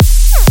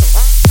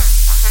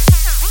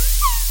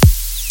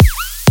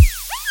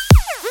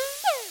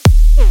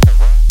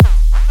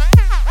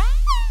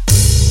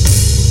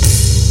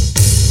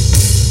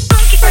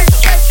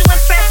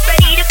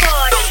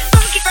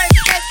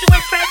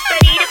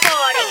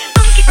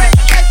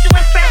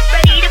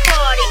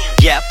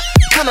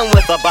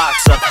a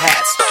box of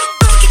hats.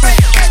 Funky fresh,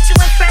 dressed to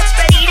impress,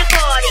 ready to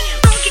party.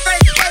 Funky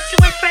fresh, dressed to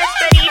impress,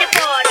 ready to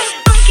party.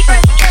 Funky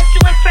fresh, dressed to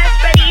impress,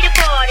 ready to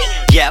party.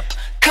 Yep,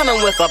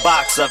 coming with a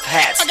box of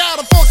hats. I got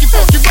a funky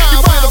rhyme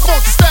with a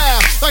funky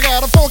style. I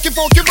got a funky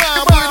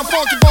rhyme with a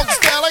funky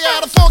style. I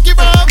got a funky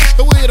rhyme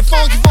with a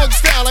funky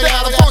style. I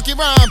got a funky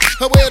rhyme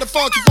with a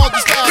funky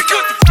style.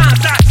 Because the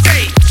rhymes I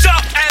say,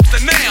 sharp as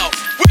a nail,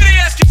 witty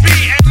as can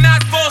be and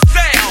not for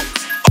sale.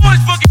 Always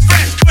funky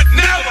fresh, could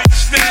never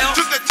snail.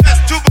 Took the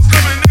test to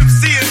become an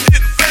MC and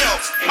didn't fail.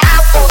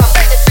 I wanna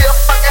make it feel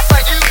funky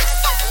for you.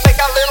 Make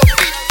a little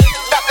beat,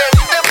 nothing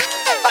simple,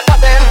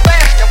 nothing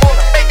fast. You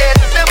wanna make it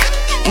simple.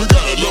 We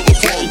got another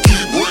funky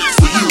break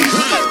for you.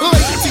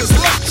 Ladies,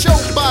 let your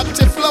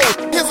body flow.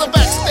 Here's a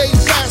backstage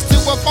pass to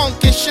a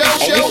funky show.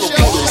 I wanna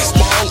put a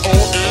smile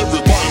on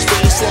everybody's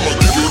face. I'ma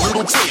give you a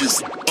little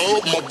taste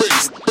of my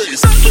bass.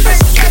 Funky fresh,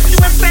 dressed to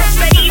impress,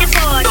 ready to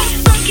party.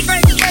 Funky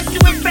fresh, dressed to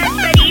impress,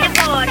 ready to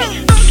party.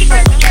 Funky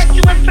fresh, dressed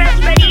to impress,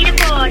 ready to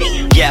party.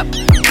 Yep,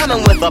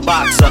 coming with a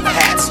box of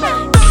hats.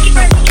 Funky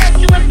fresh, dressed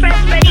to impress,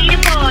 ready to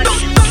party.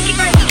 Funky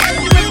fresh,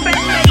 dressed to impress,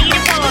 ready to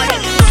party.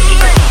 Funky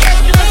fresh,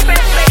 dressed to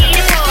impress, ready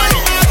to party.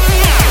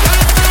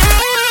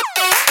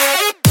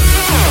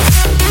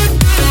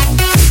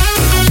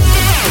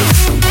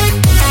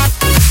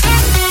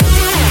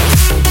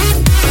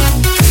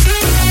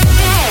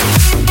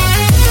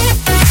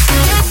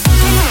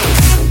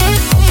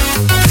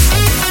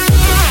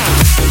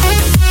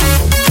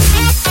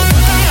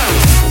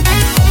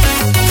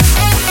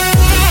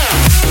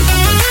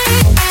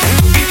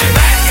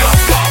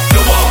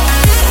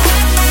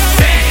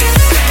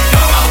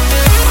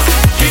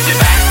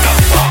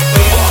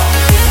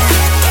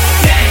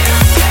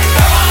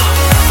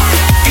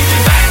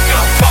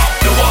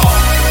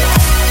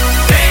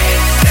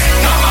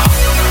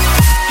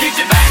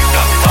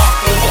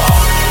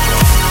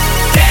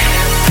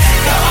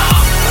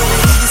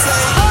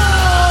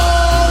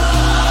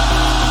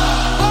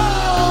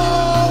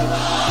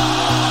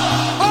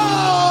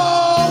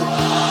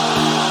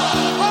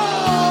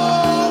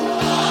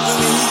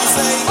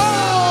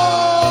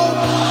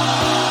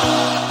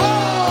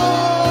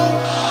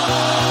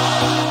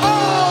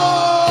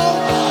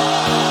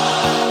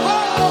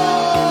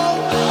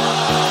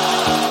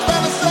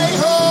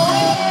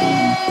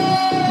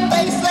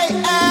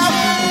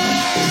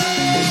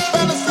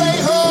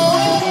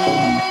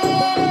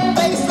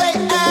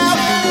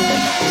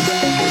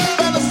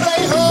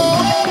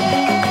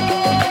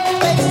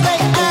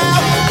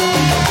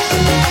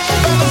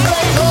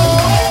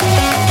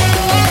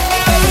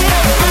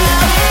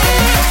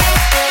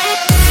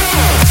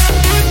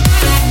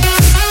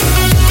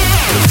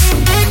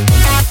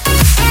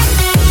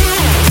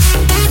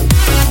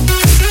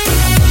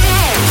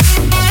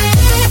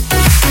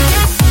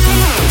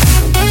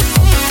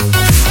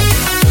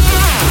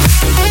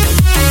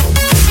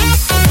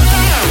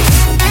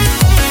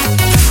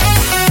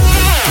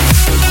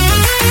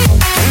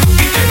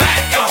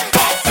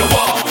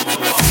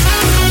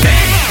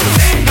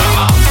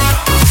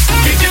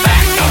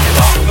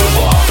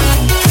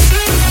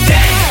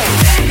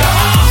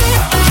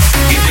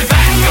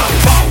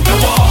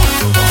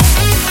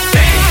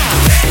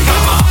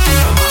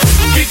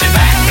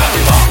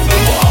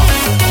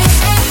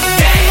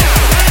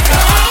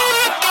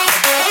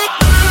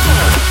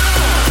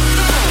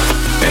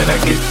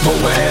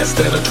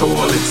 Than a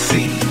toilet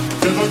seat.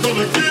 Am I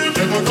gonna give?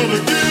 Am I gonna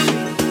give?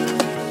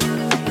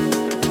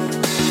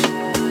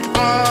 I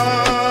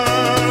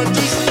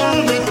just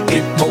wanna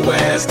Get more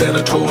ass than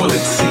a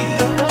toilet seat.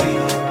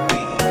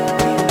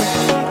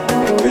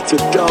 It's a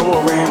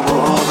double rainbow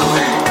all the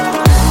way.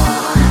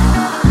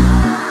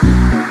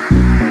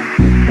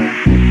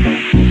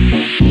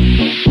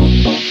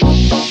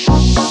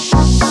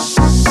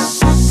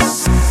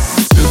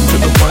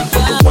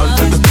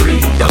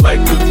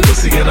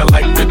 And I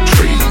like the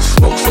trees.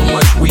 Smoke so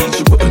much weed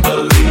you wouldn't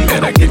believe.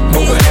 And I get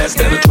more ass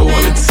than a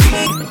toilet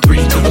seat. 3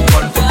 to the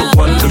 1, from the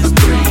 1 to the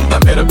 3. I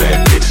met a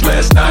bad bitch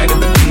last night in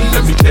the D.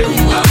 Let me tell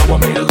you how I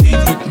made her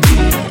leave with me.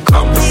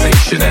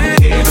 Conversation and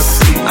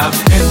Hennessy. I've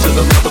been to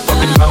the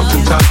motherfucking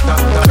mountaintop.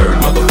 I heard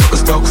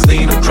motherfuckers talk,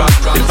 seen them drop.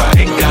 If I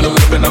ain't got a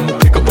weapon, I'ma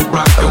pick up a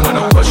rock. And when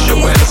I bust your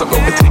ass, I'm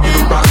gonna continue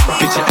to rock.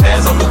 Get your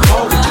ass on the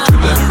wall with your 2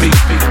 left feet.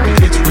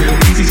 It's real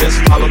easy, just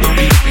follow the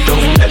beat.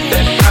 Don't let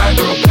that fine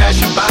girl pass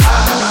you by.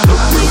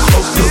 Look real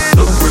close,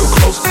 look real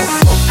close.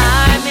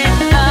 I'm in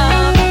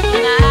love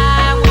and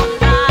I want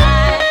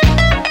mine.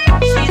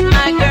 She's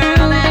my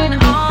girl and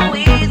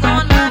always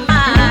on my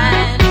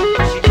mind.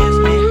 She gives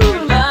me her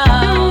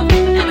love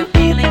and a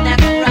feeling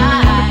that's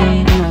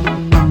right.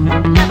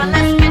 Never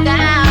lets me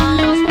down,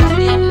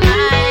 especially at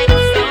night.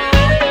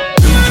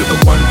 2 to the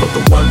 1, from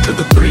the 1 to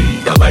the 3.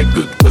 I like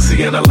good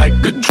pussy and I like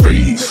good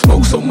trees.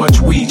 Smoke so much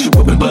weed you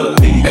wouldn't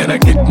believe. And I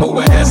get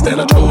more ass than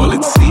a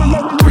toilet seat.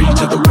 3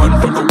 to the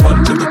 1, from the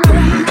 1 to the 3.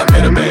 I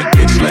met a bad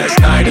bitch last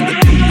night in the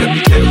D. Let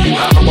me tell you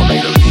how I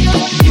made her leave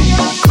with me.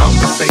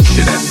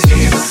 Conversation and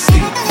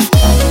Hennessy.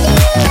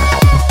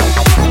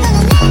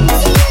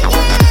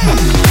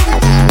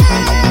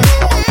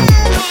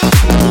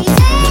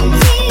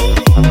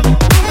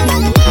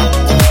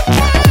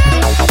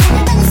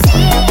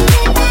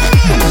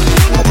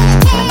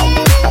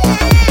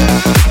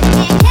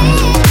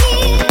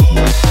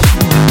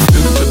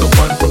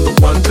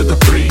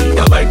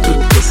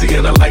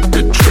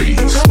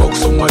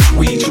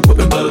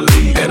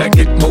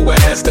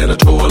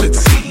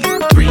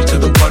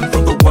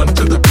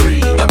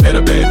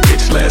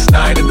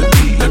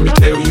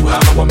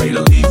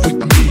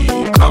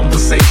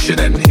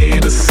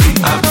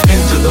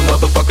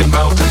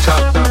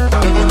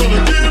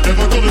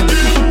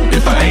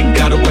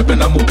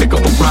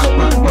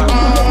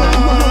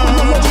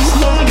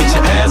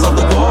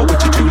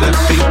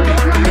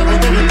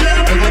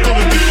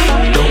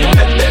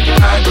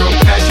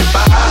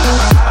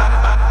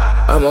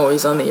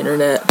 always on the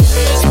internet.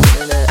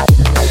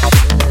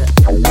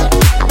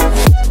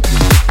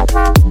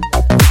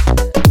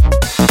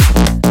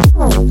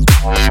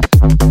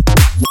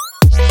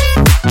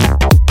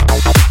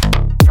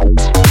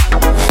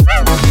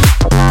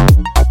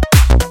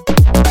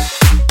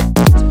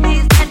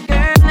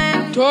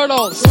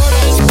 Turtles.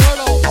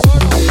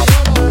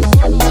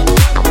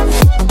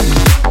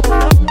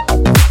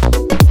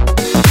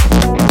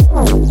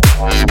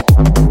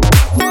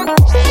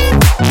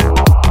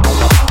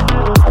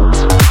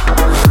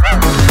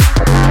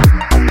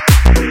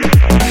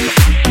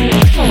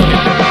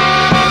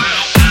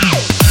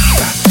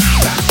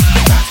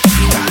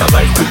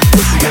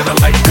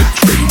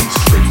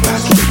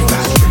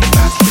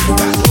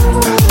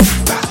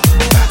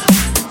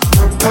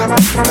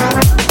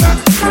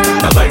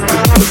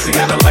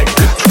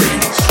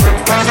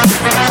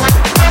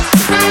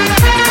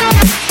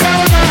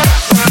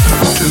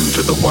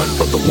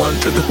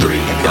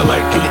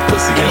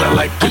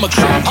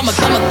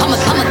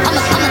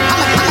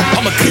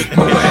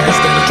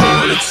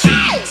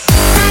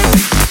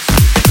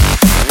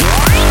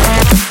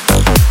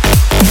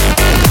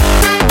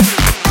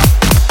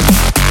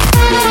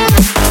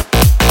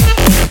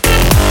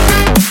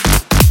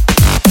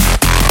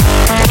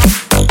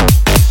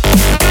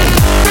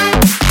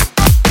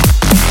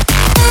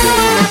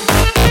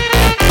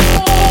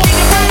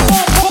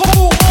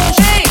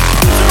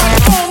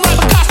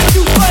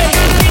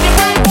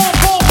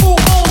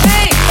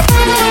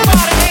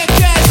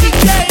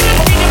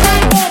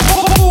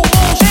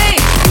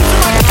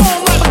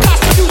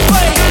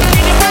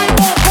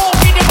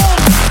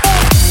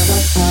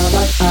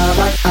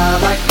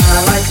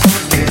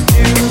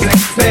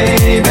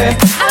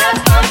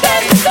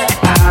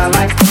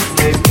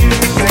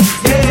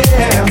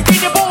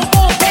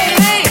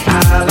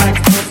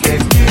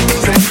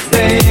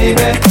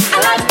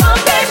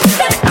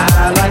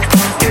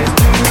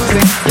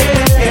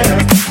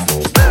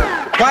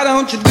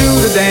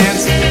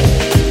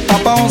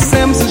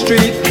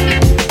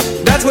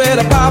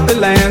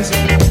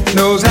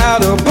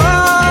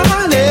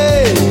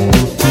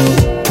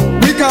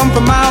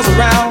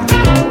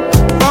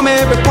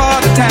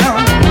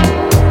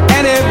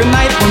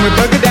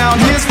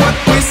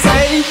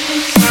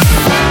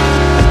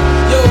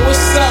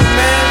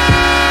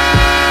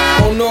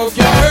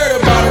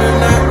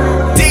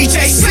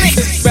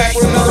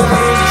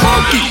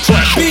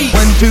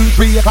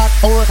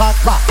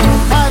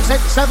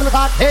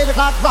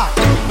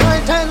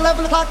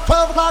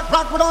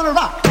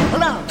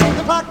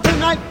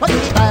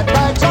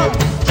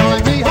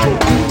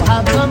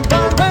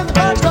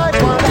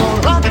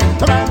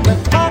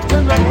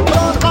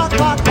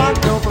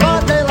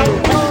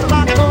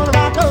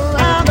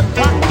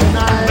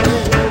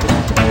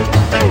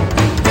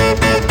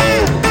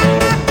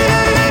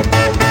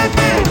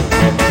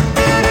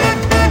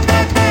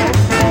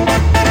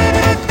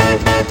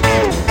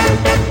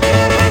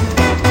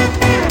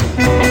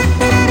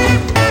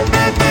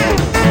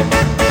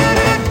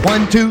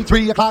 Two,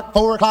 3 o'clock,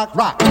 4 o'clock,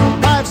 rock.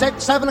 5,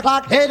 6, 7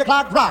 o'clock, 8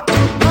 o'clock, rock.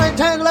 9,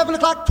 10, 11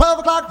 o'clock, 12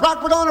 o'clock,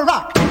 rock. We're gonna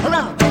rock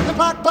around the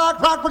clock,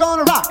 rock. We're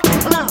gonna rock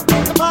around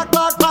the clock,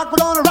 rock. We're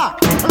gonna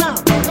rock around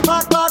the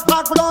clock,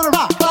 rock. We're gonna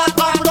rock, rock.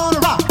 We're gonna rock, rock. We're gonna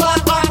rock,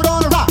 rock. We're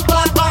gonna rock, rock.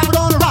 We're gonna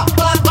rock,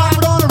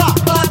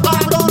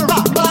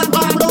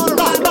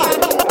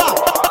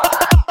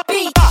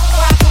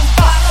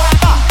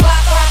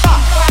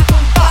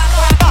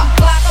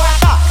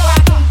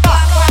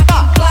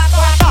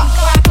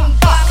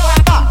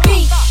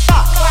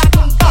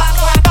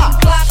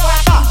 We're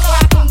gonna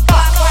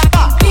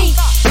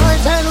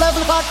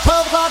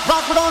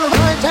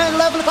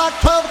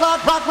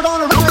rock, rock. We're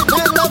gonna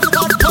rock,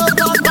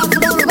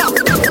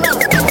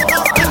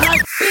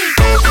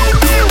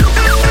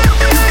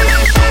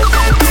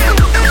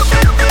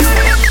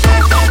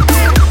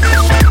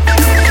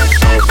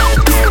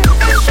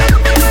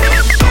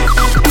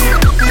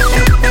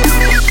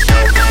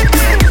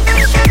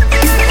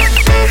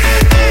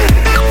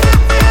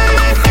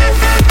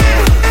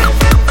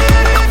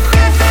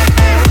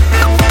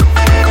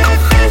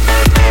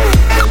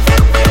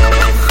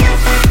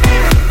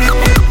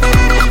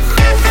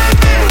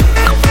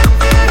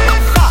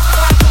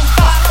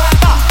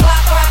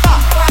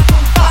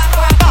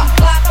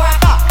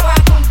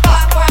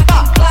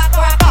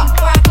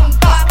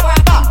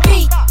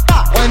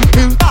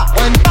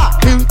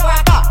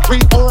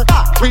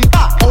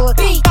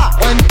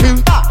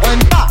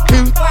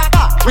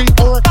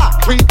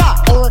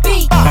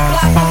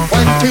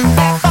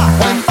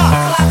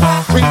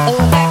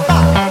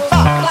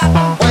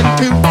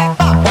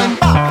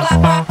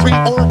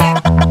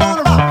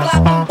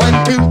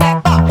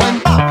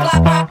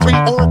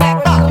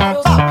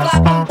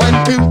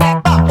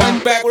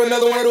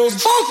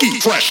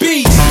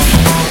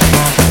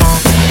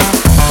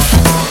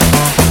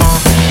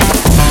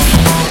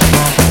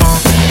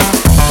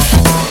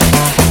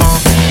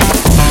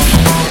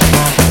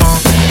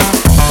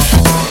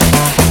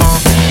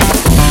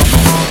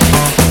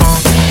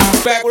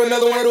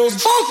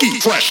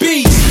 beat. fresh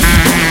beats.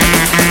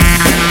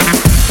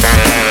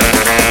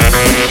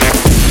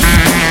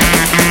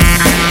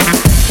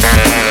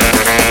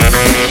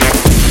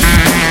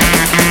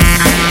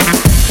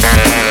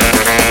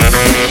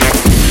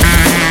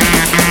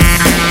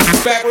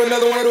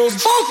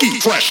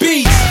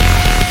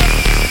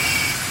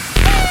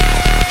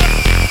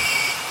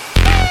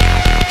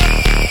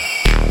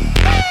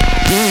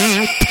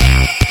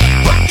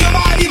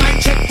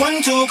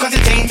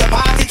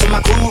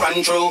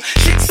 come true.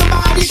 Shake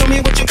somebody, show me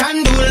what you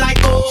can do.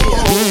 Like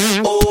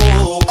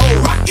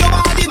rock your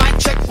body, mic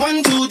check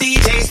 1, 2,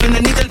 DJ, spin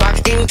the needle back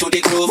into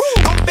the groove.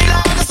 Pump it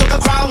loud, so the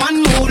crowd one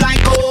move like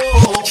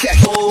check.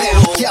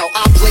 Now, yo,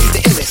 I blaze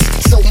the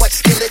illest. So much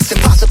skill, it's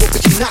impossible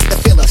for you not to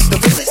feel us. The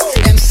realest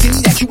MC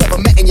that you ever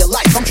met in your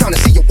life. I'm trying to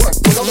see your work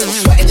with a little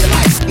sweat in your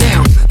life.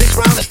 Now, this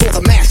round is for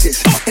the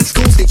masses. In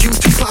schools that use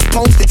two pop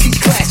phones to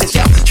teach classes.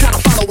 Yo, trying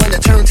to follow when the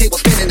turntable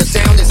spinning, the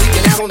sound is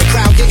leaking out on the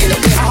crowd, getting a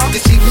bit hard to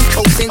see me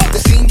coasting.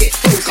 The scene get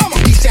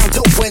frozen. These sound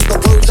dope when the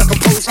words are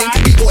composing.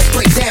 B-boys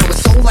break down with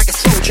soul like a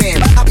slow jam.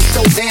 I'll be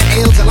so damn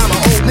ill till I'm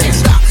an old man.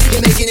 Stop,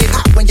 you're making it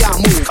hot when y'all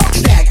move.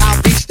 Stag, I'll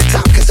reach the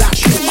top cause I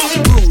choose.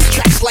 Bruise,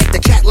 tracks like the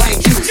cat line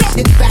use.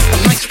 In fact, the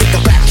mics with the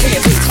rap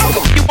can't lose. Come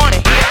on. you want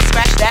it,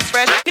 scratch that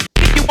fresh. If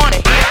you want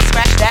it,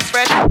 scratch that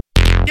fresh.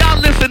 Y'all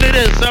listen to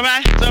this,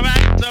 alright?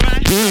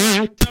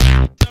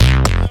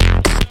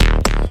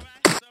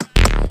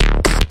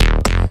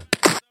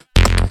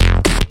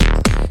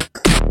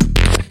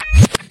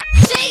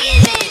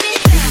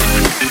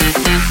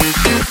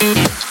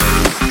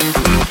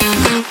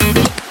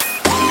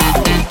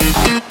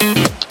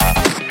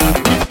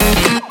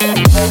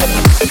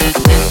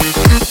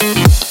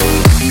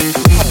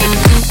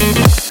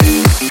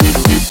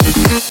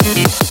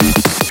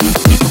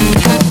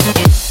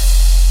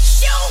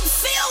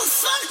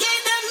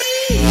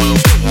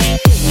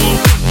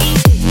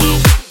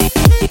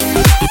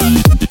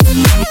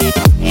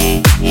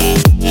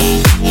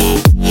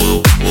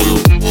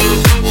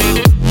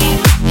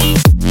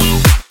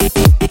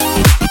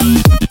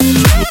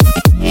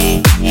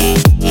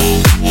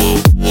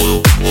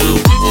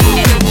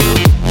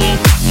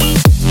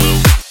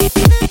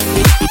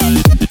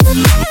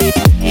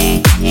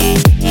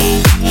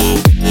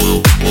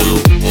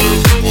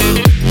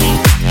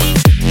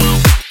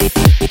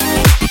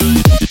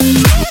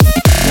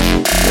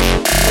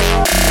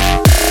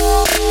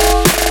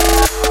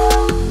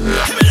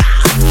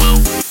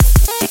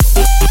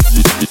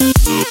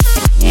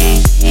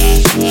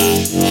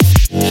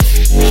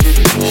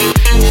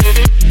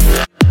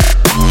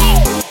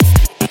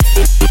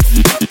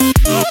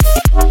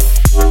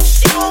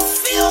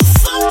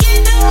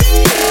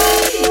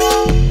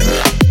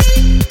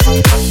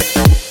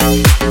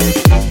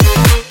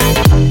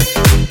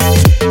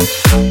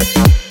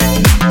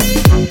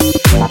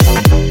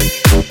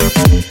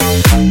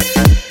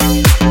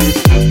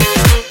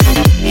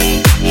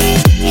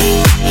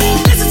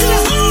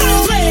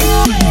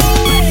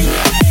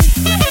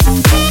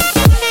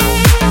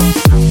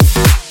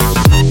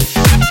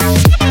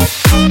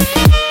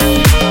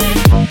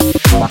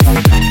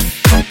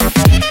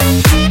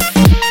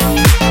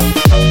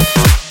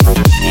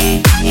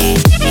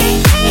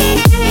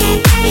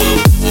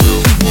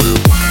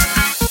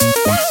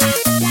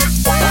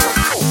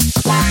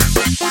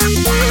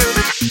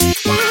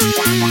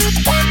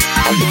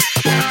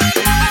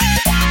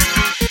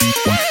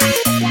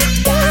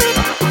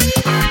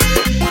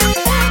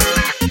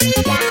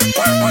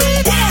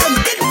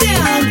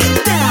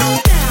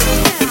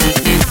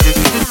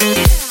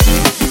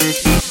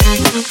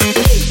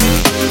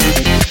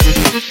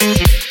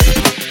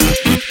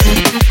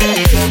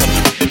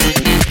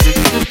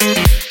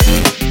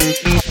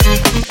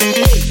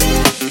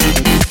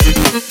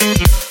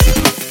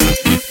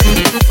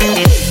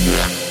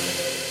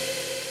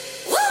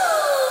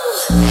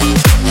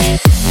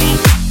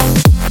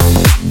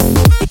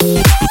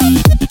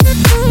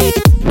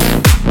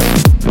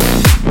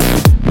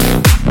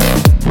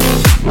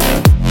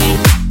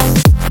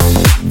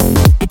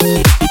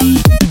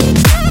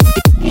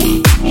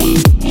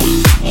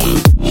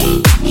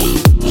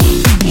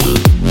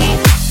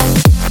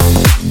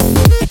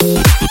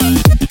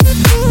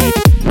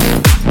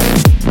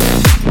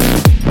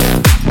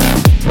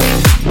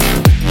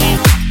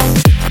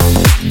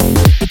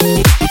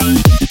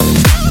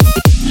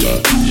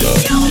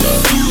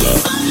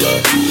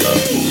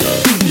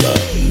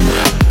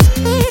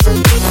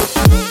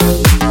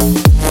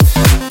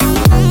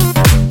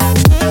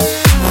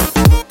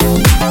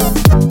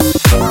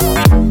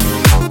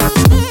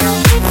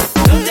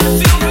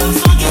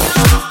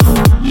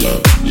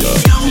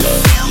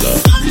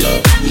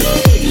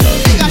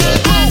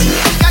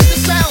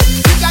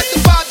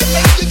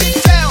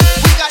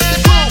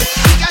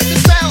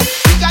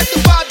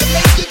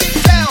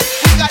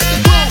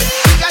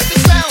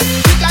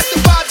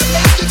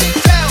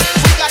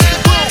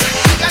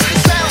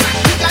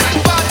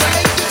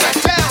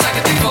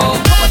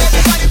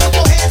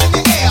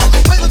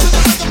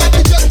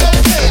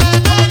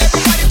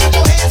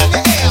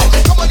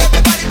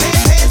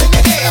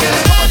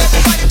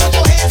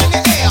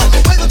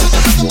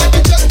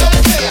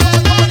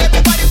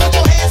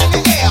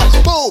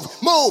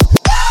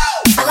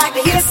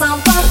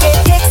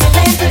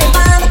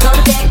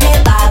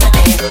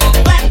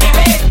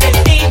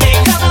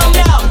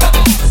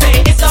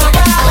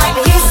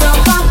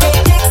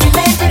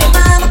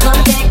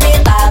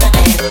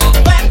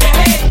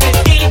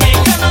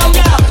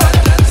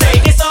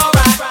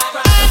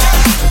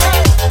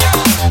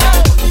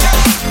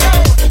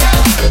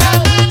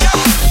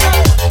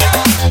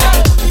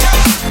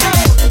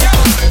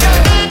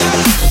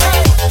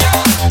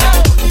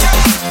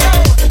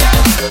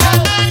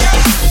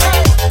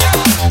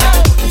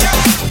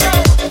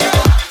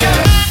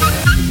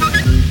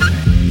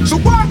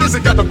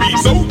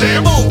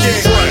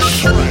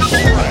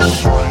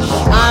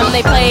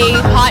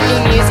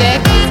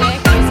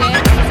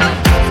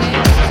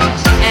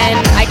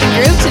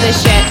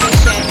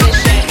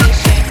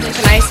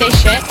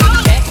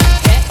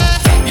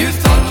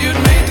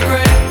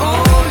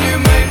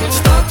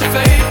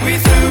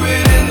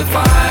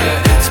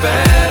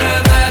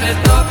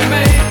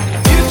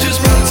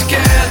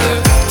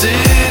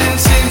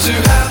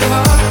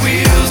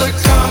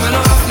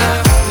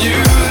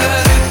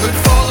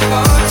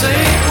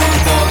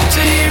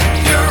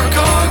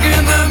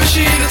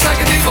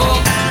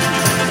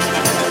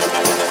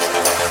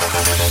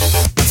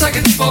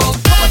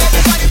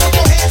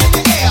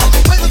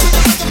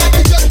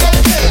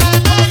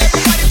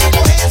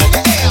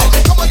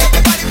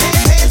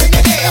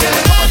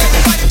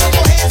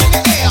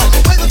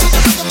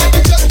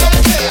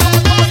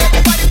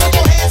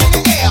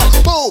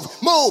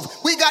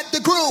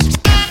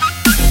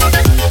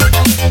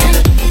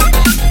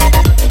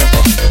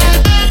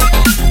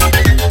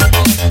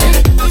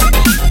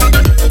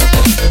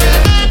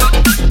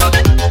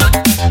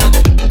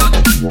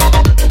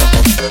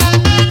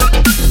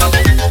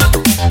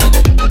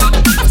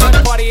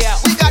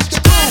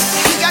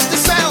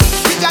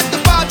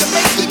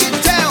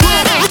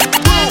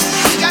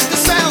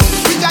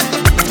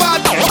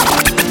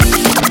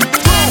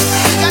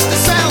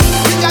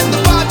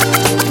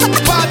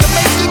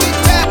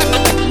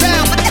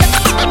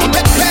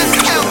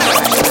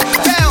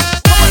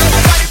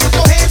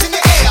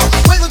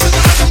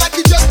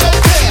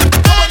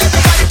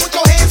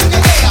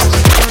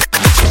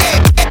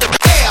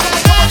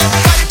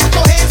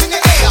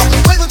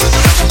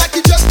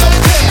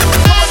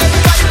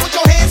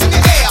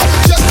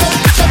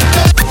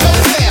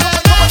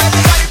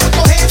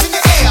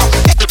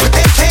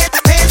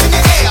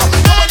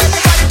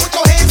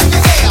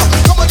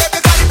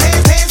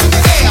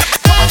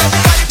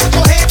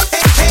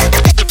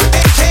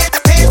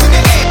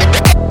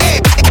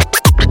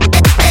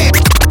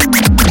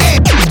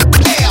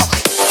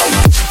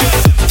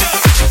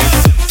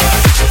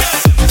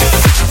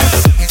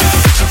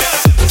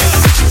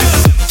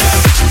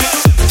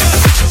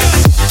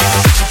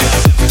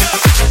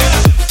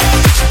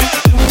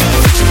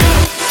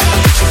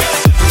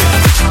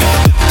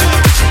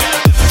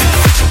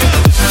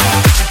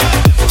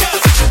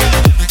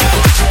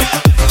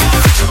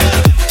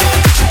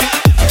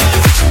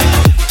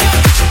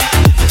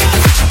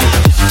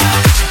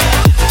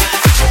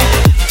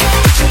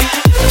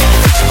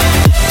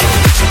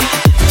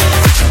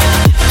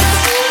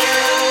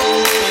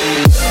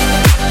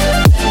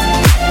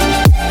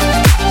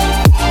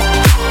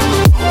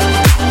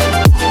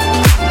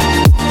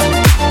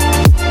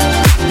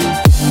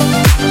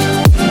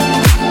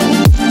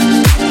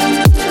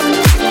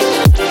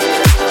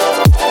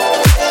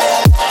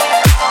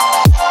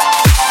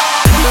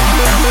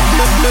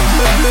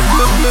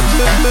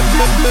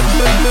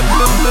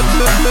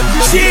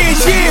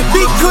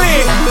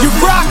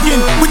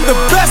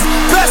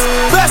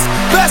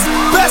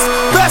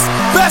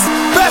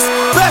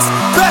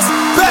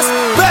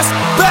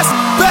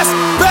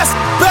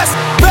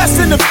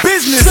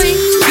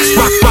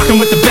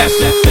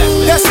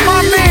 That's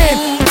my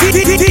man,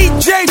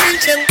 DJ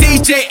Slynk.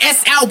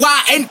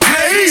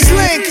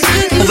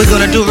 Slynk. What we're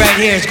gonna do right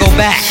here is go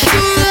back,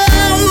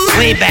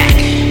 way back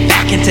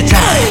into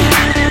time.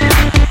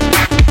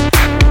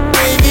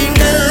 Baby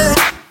girl,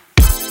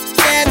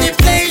 let me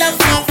play the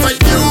song for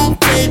you,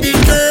 baby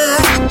girl.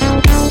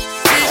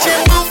 DJ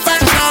move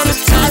back on the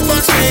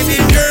sidewalk, baby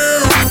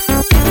girl.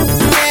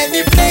 Let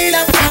me play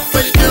the song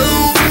for you.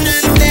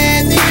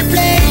 Let me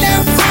play the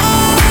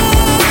song.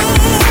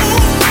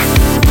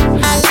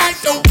 I like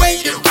the way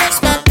you kiss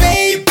my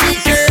baby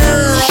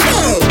girl.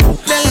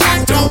 I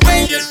like the way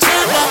you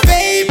turn my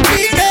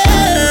baby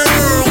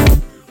girl.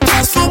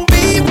 Just for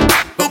me,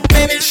 but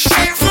baby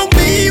shake for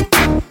me.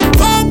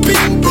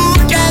 Popping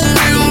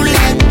boogaloo,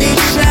 let me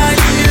show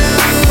you.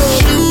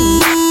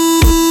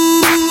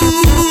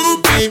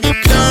 Baby,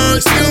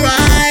 close your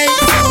eyes.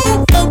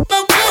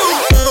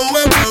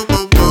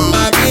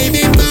 My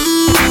baby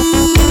boo,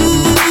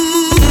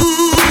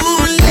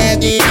 let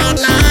me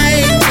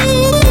online.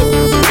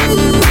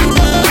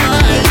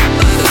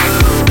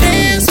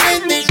 Dance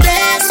with me,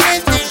 dance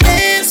with me,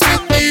 dance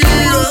with me.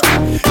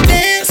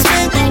 Dance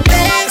with me,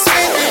 dance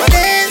with me,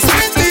 dance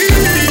with me.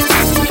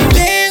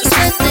 Dance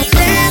with me,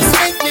 dance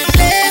with me,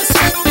 dance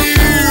with me.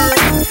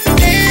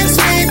 Dance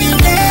with me,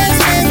 dance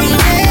with me,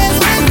 dance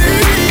with me.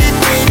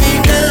 Baby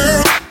girl,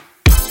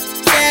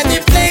 let me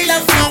play the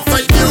song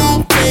for you,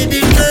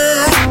 baby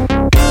girl.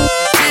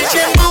 DJ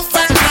move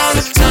back on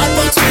the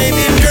sidewalk,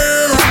 baby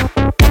girl.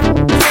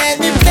 Let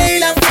me play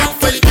the song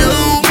for you.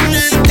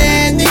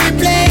 Let me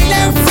play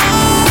the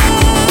song.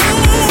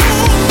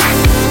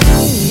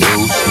 No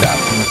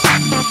stopping.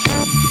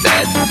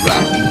 That's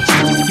rocking.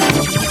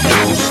 No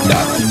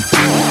stopping.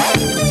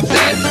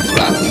 That's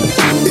rocking.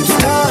 It's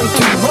time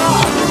to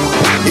rock.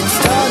 It's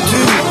time to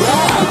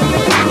rock.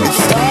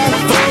 It's time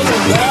for the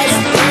last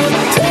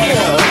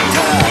potato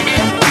time.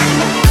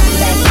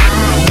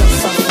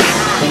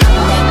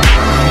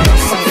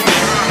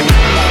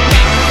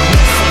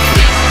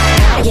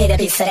 I get a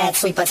piece of that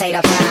sweet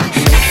potato pie.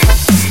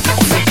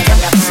 Sweet potato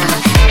pie.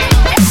 Sweet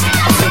potato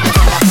pie.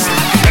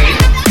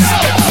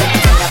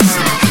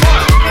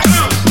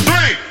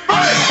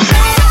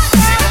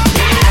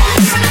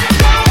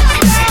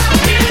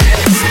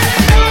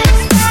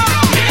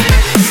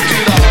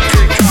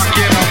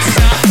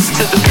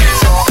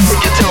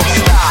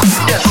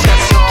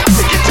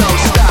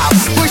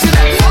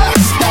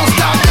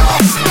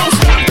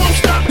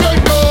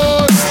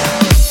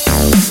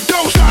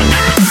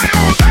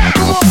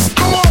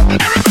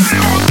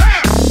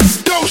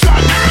 Don't stop.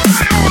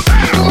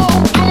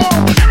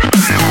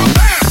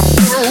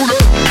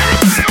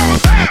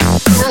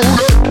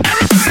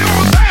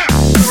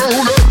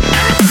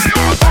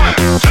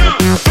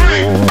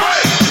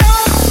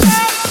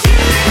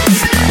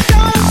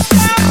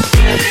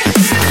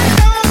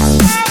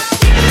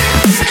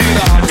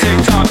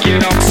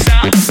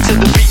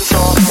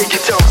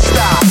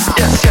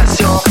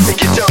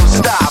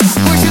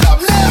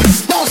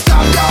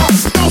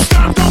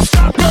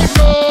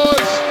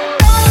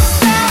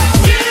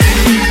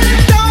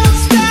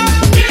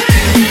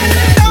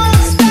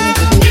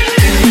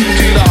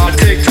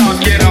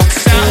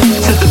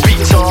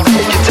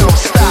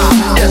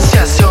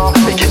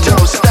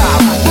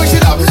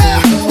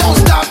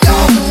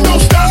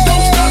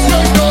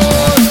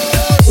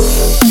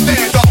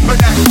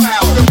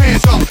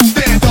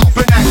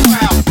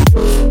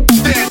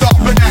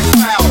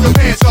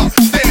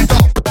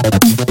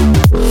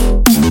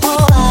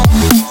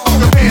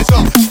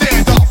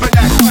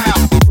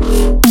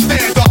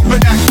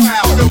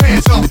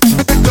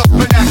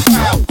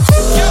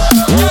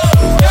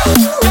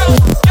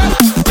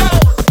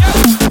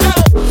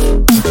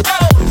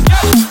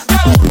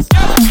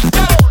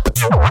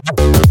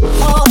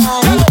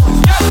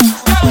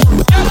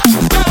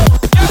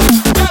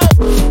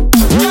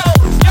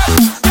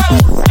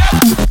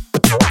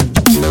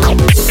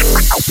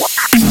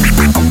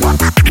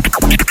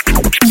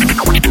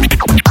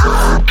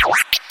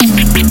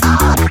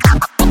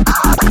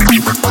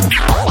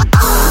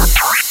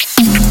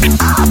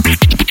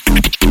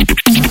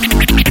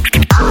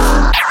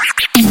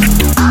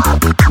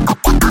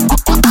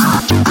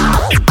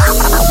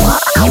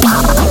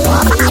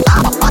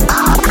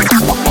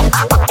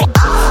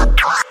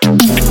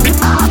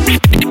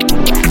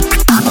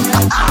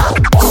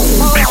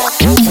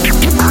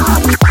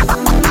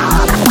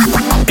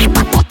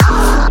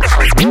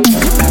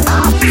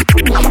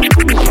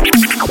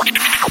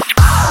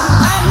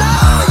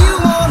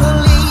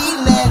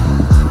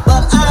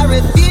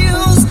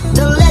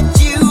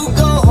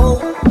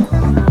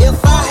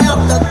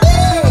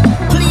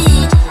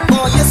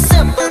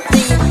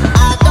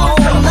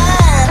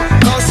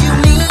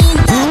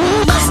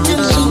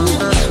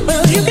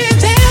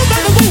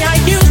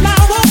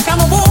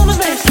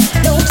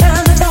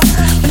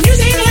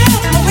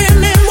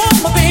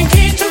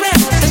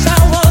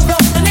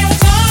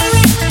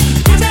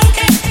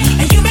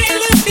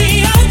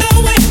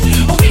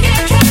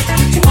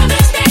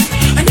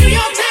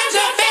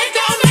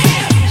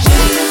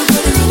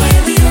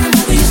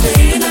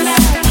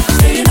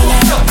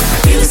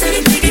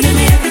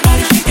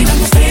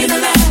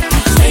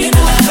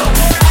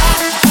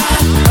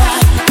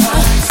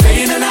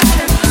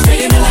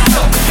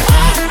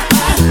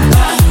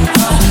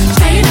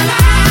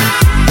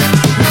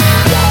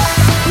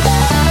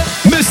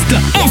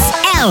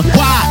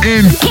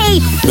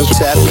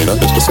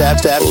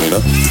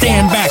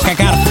 Stand back, I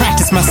gotta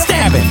practice my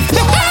stabbing.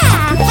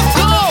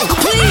 Oh,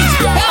 please,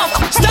 help!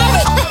 Stop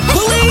it!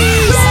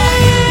 Please!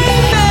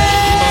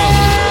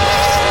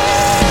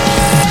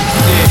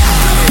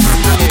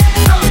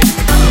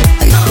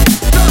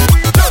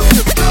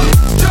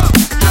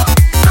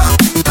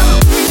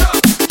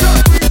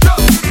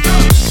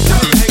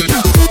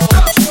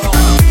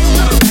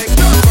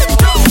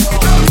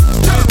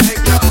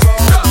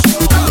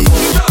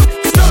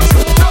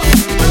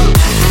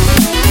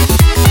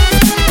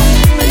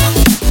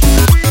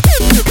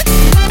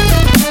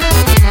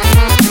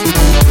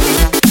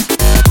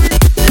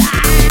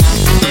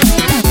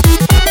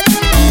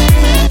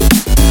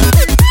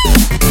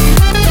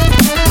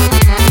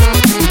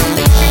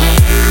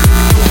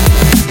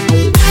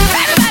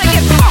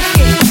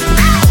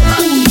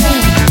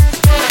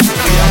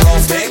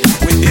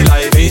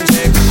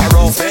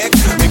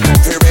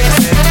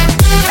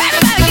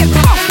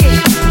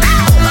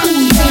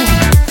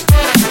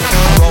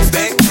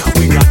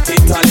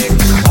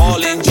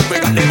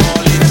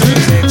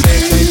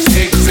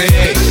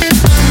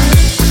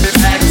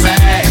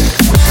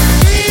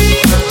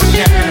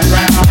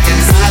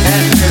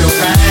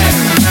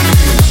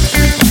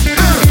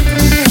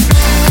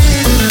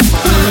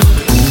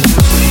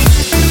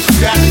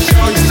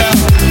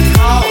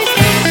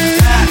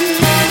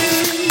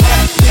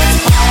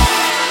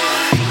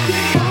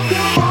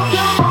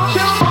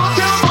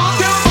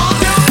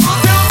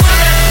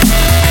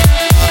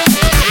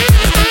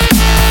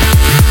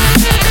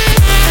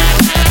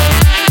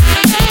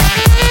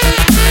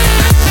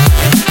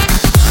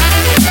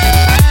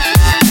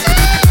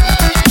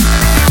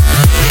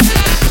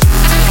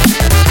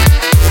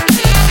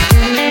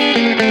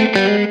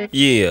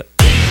 Yeah.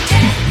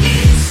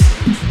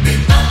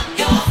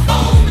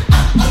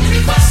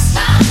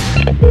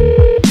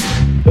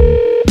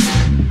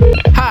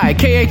 Hi,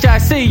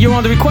 KHIC, you're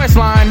on the request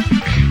line.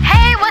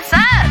 Hey, what's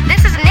up?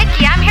 This is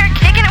Nikki. I'm here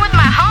kicking it with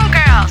my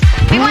homegirls.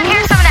 We want to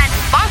hear some of that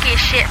funky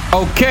shit.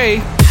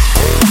 Okay.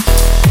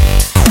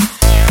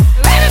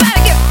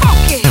 Everybody get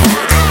funky.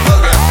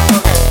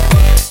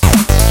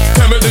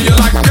 Tell me, do you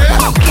like that?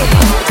 Funky.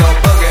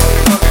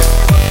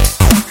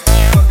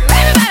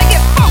 Everybody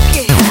get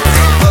funky.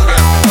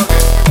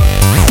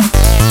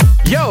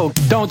 Yo,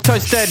 don't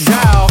touch that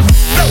dial.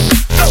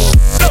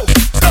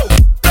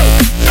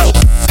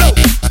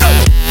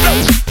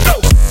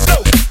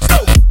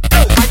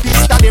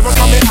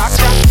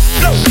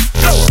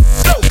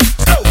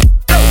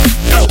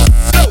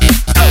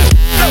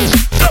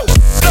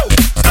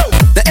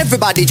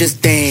 Everybody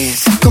just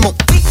dance. Come on.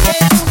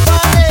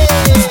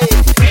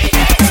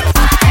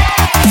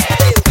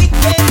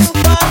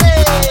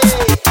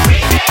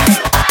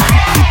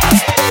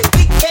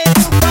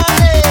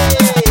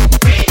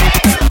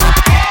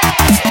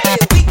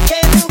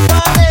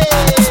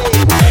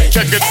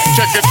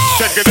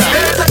 Check it out.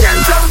 There's a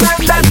gentle rap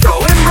that's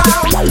going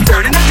round,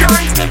 turning the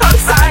joint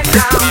upside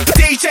down.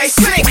 DJ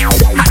Slynk.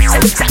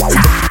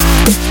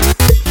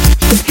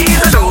 He's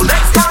an old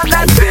ex-con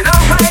that's been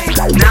away.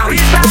 Now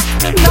he's back,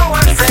 no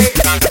one's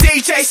safe.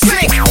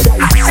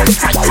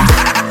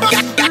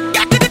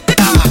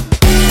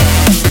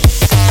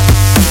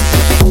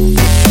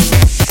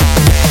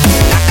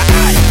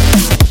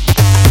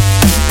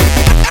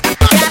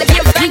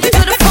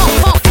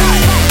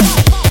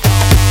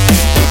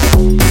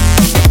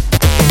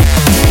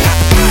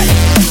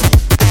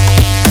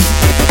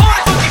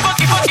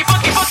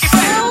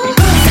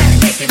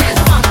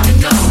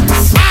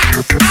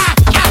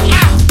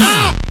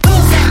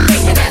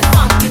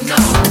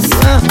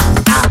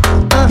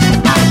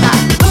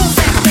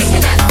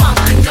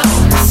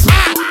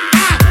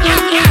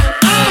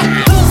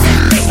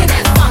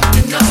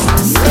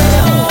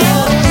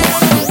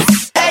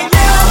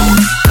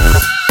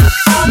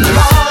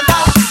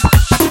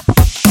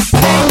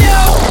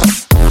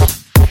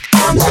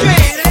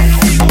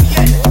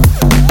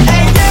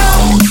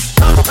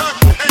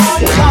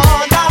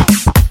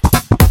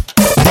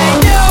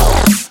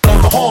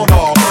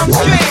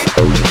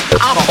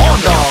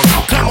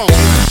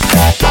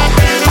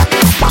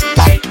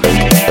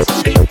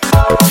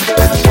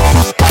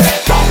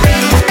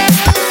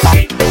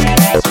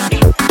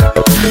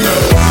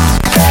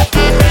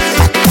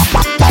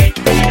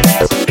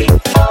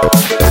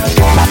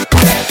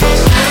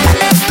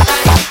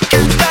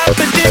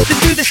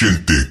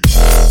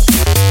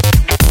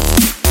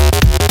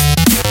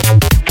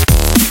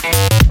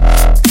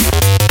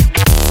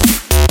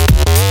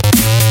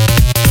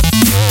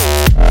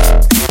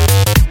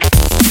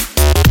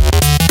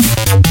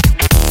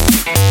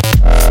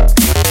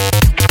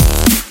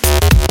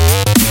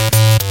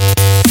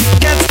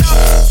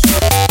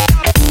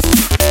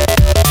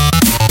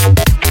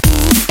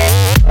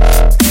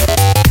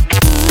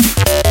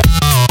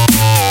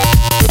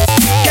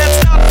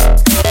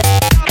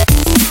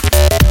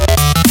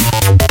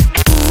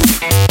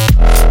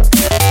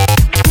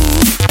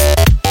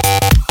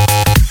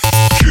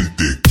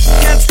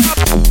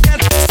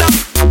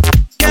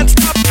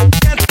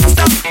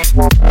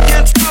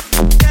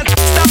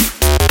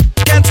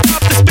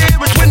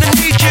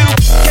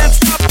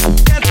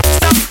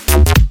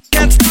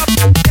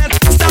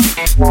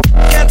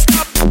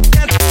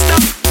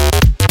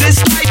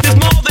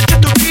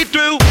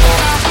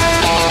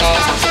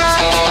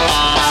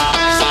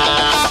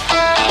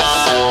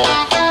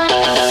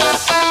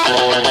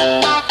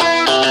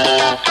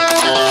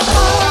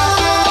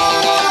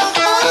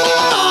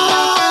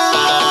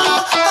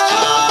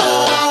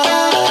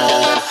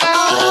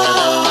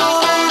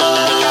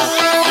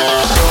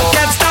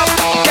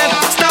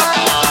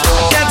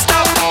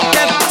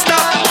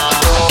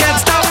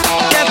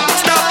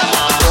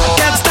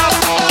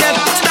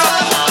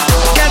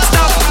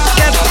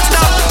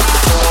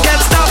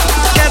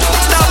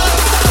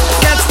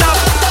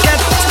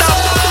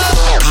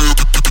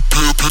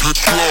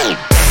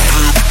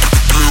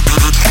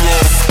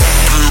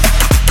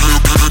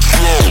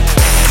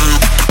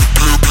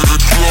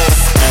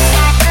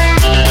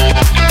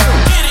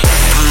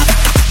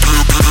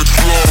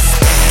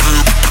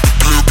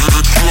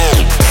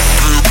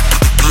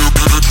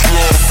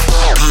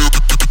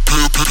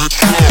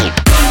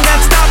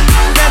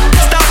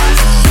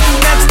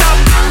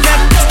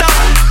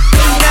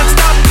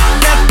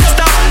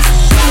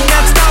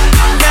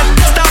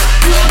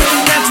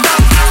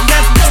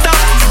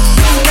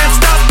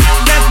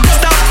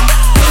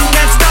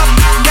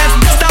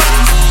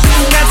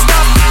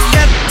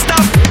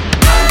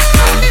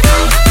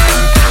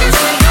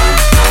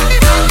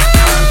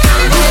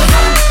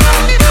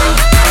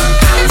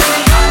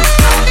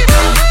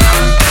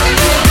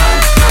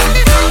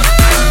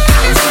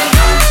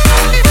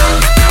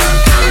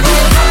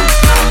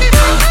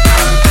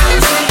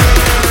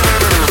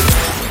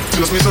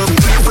 Feels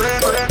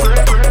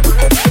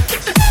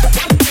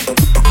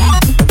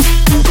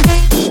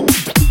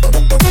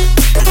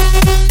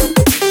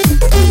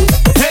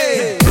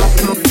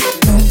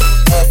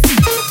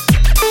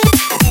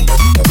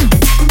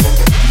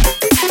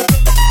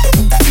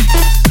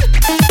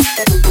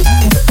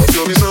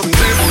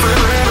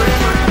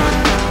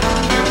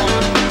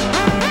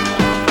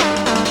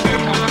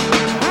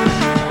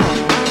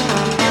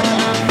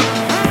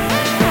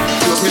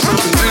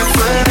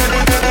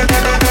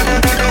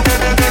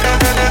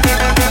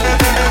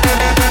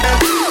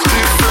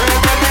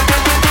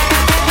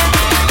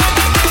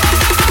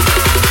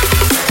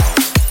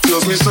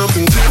me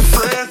something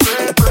different.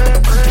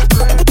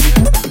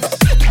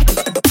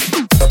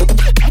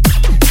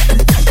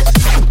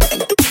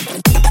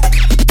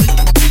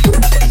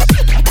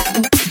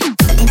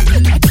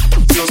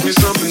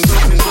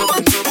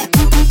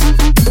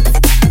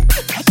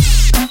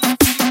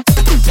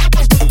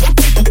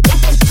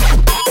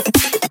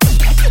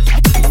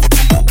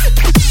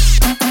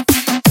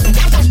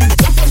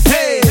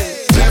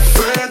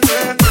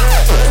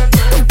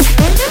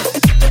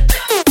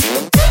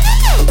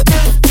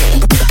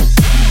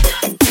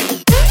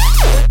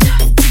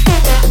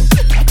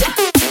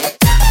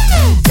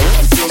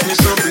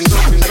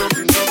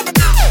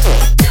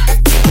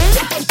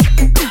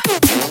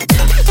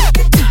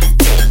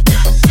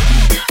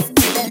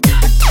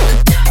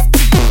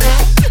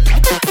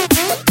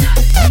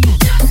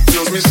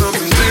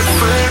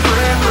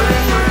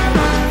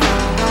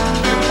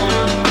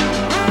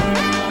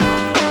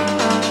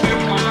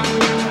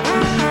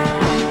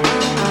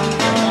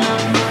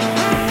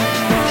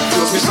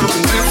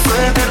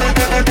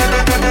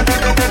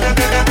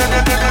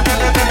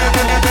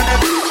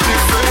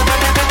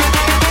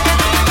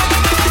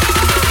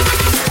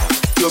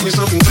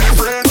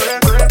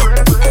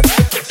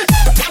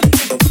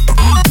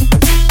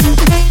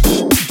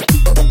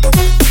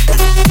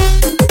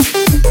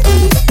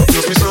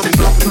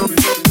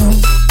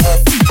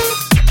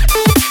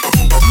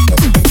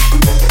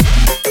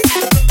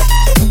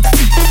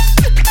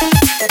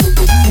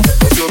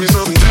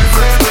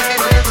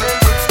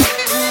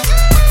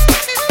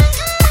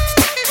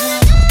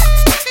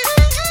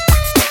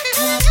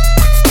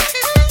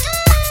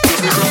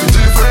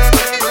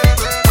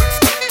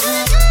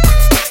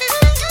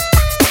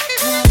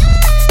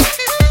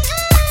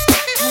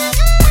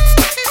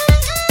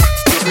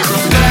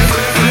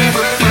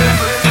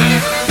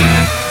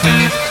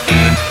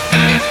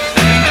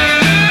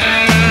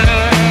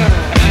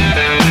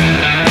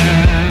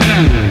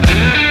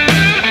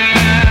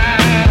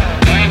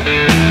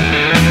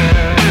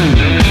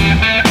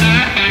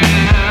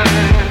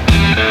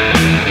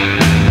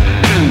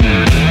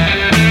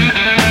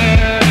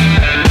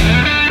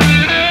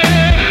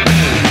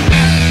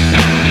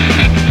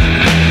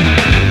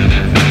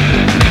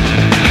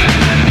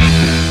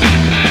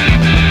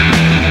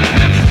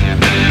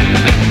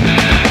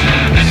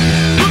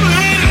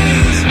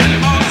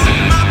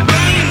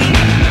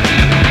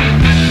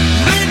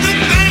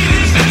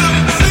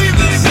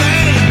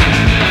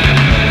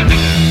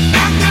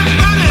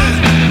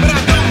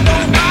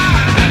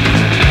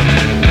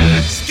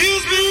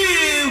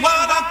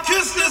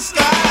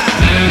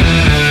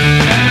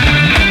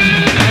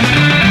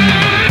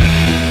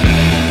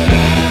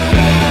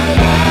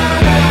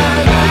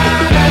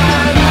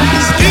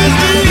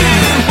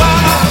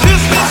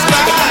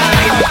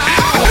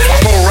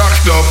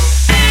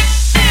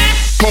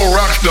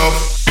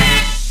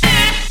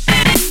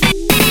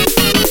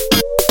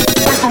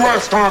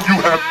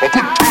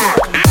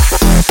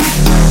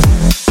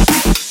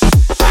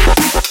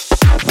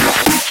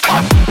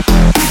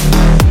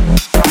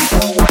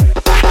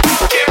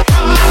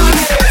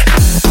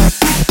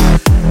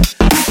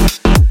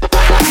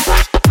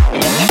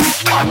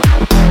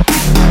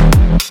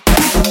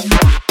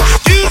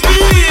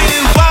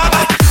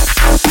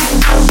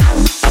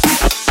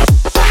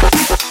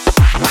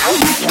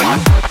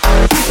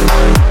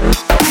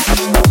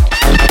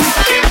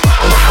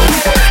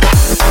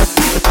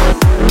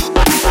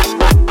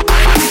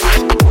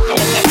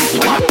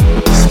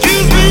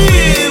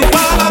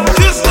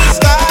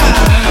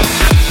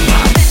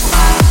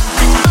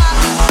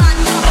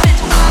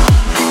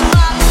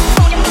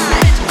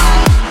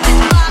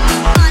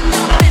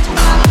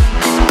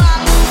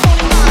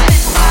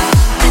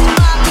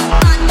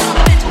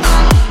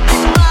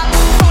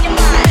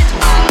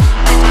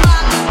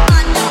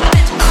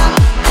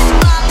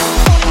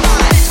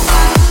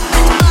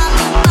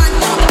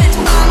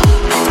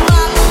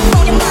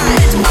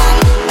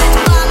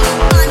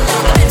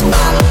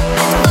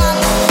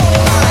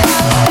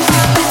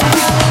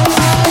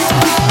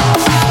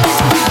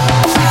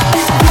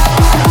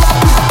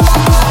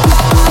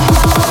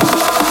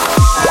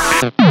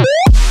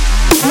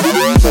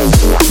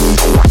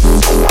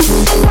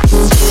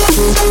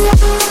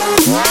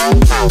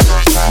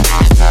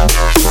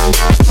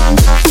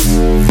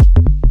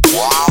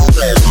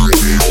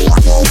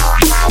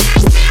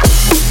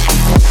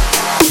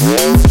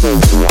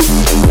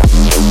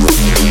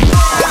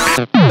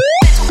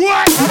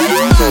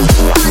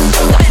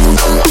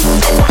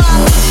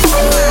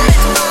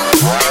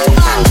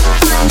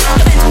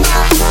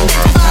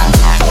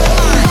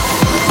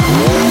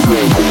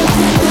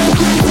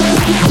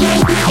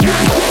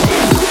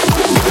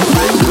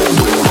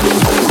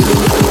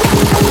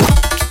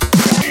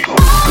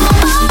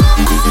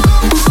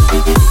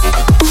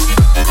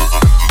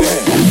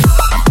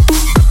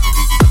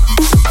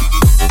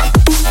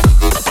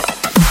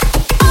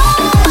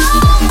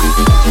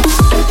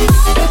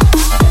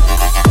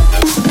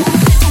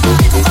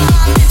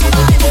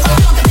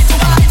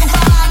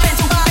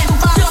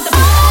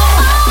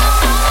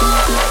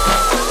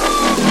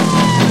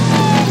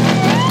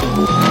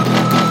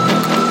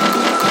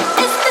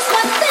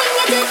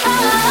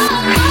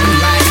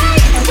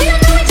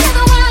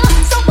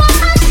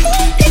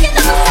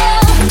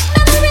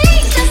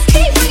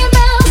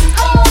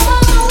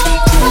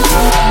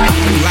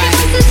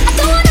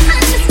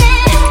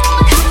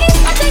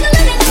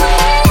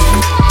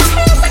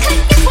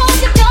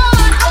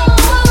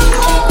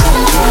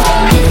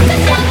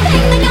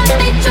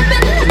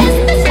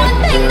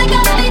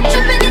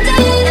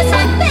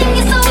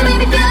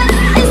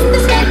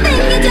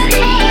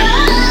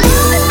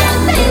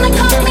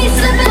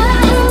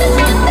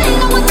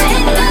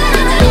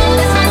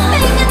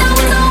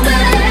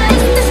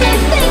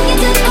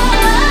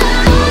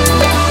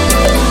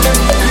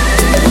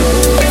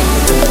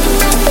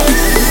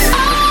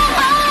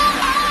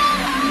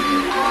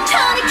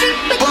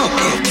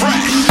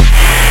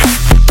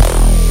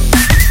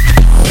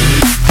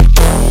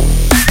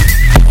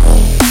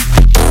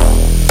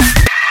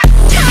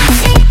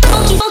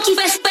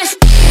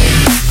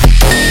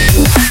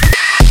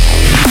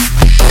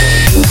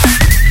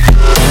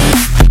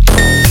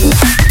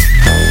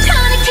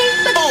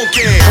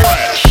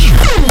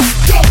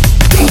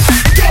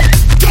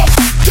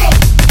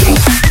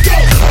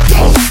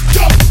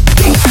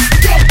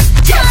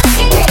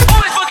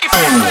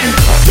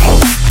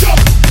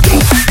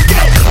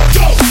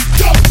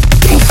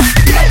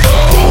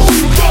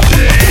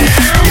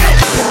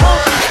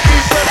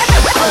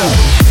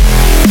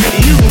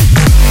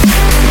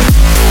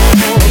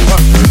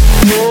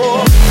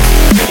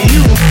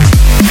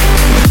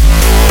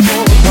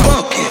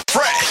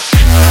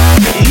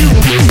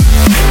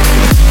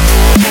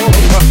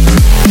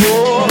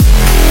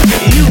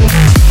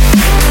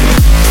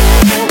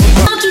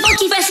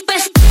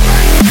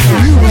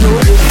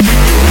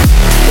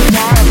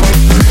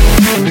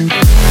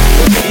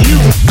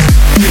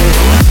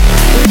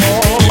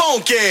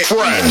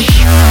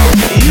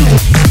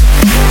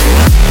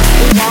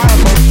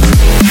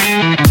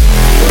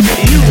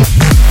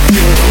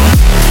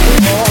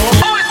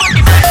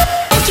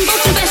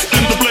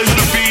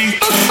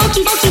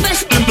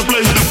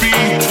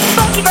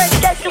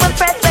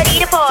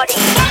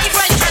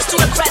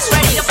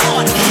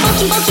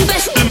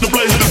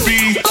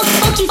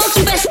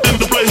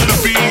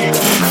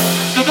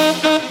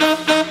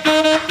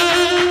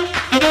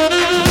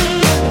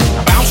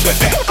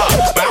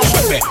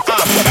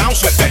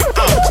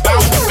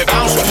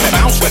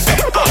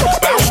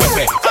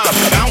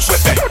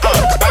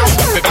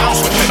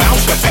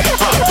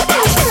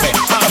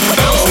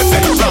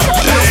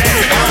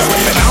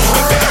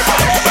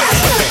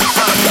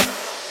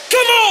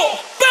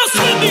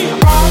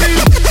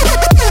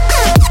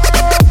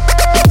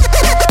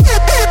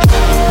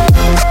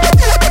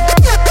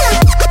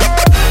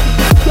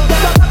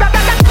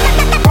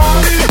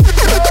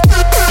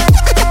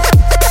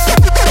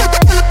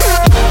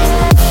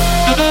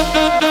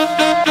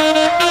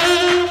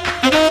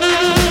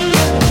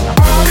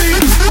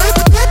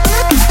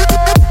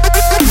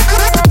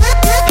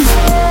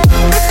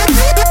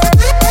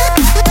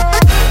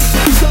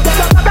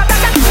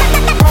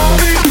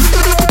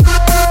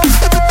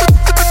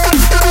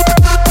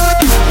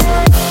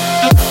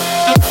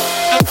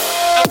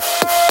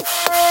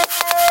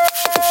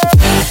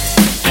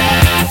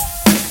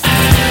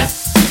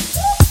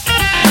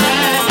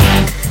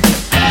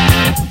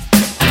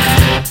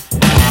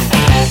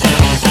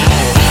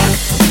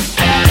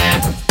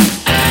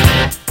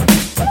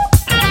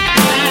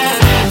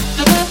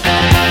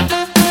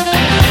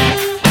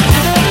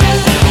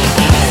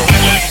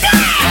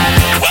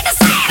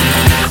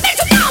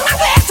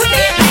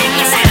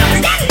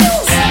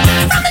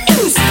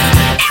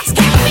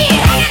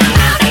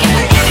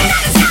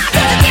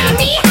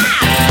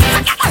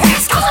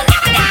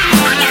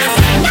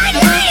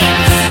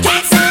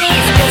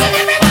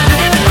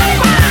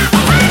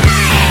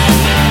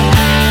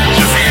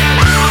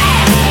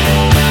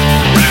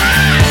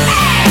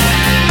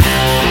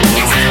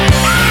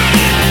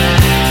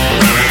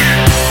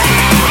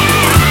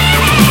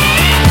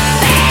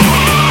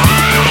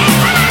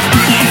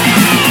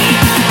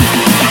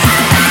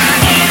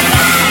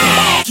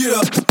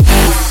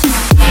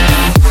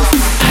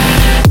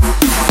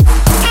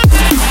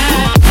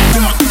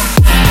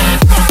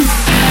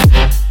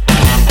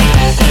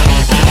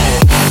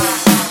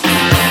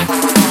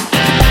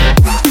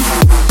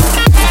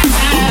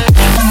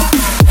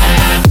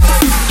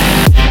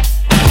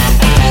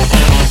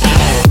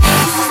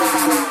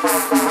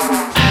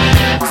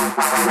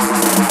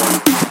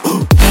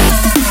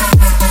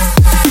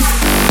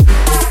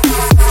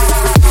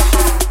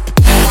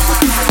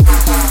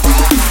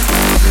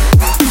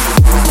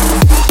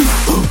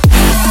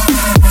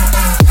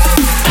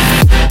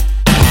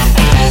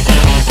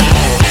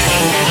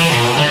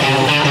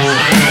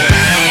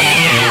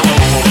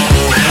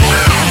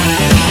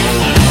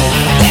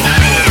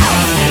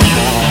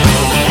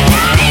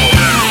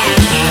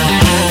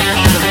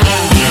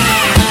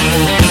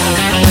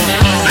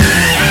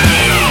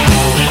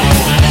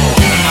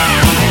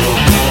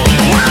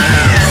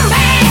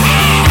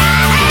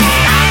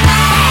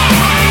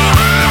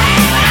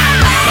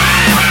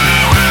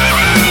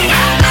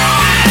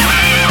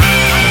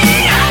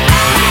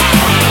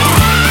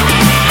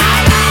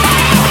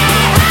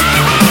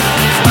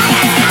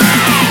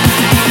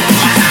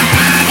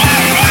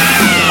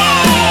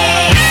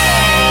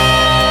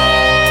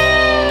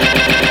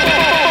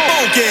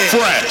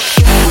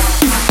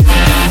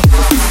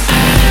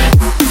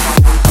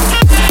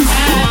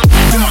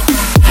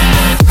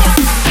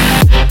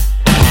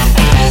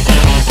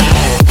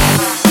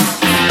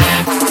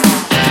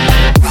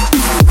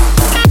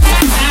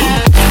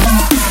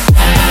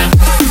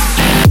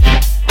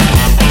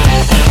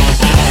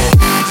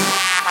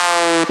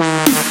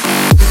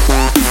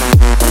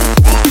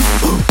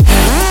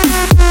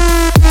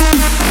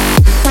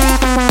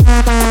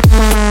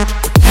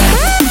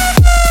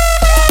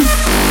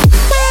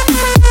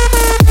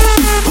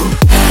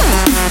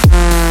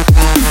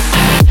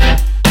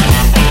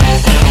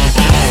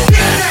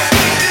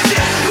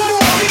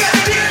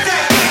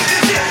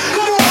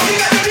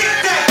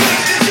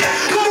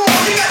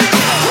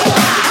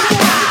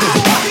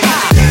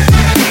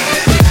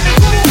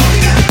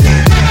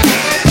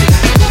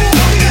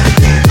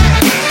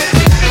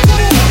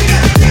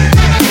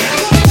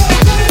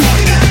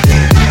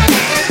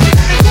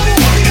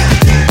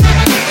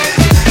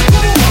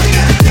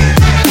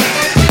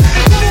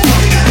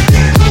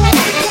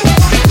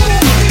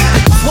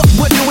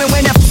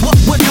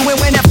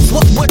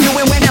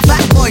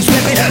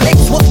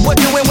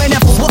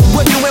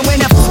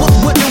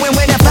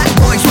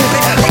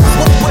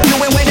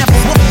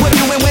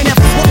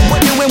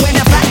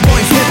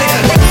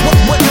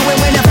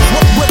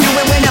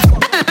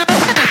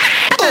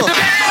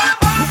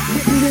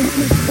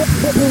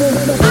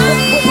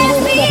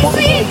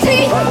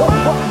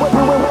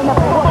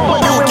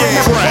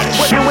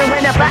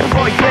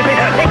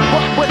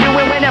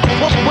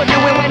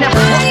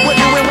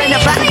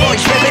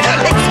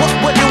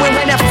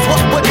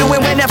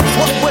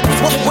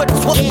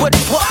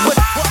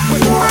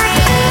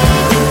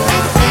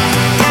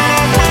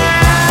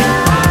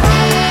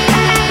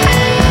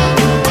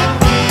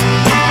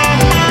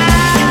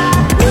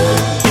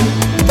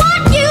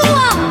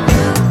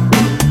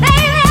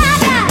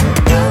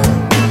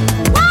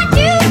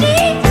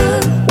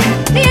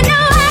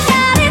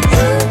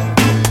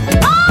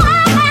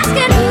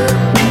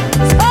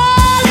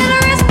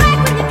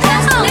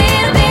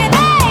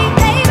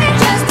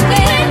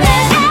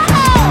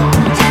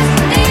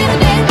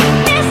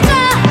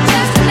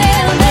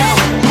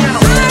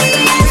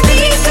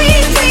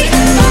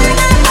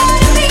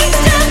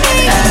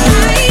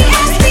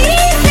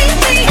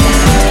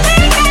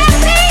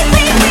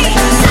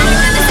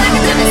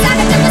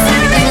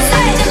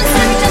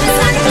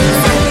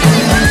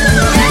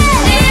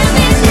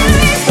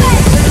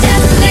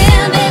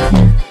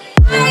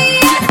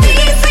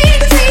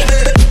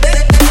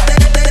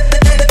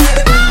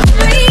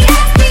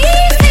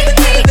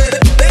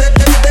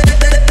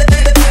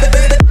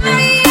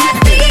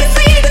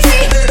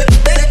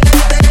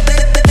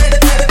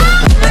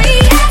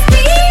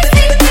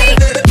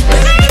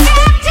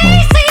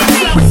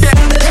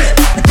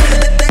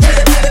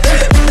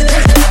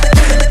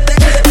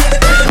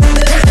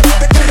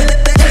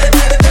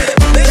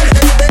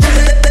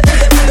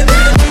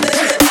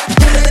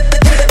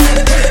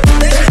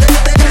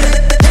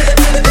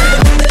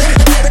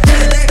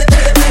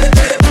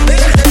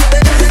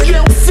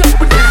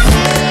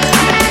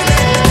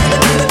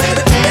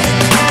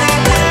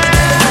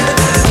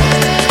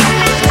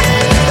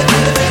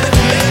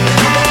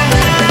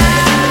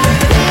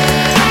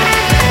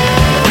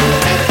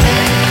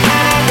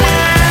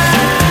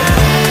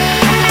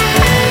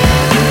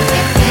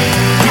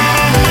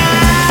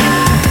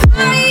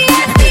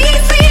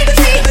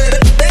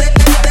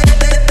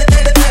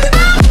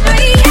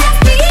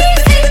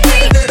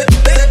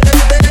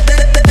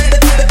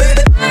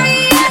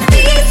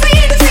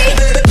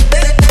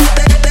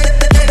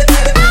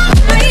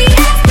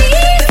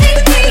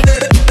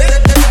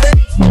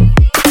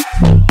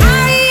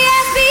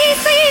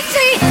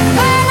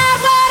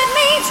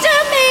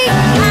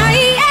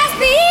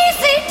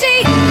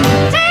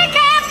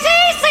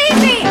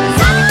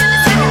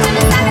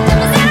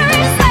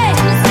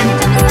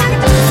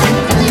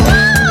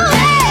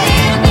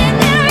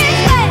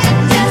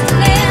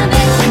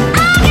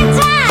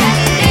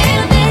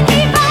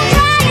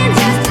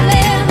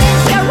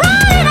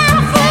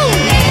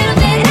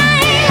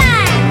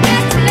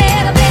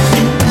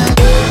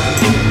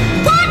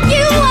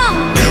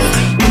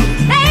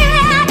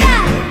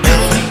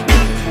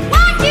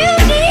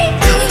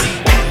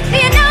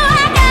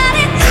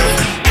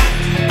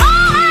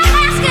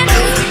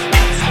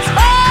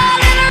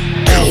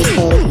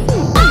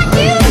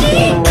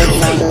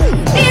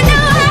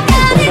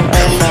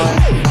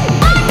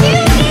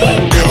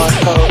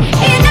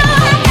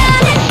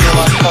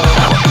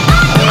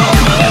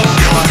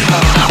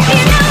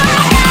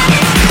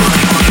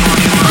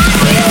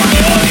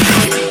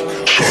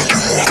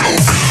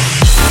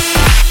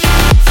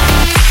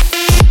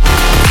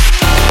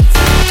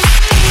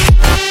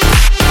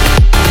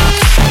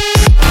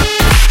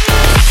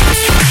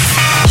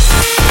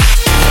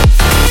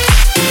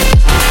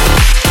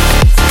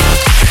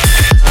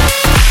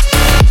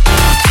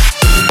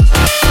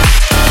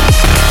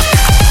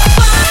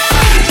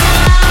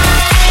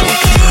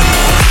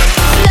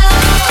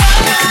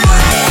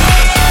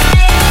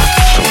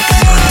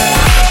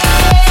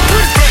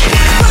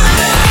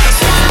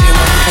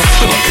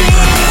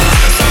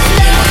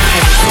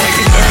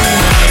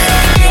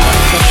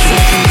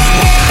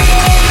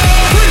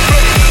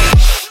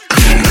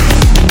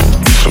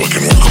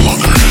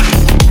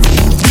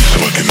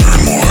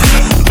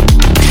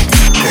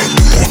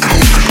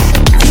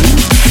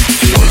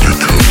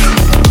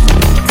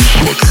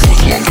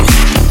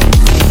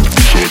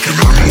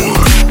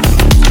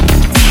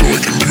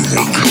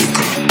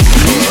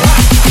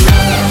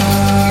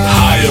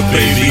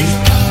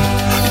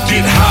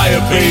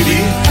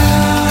 baby.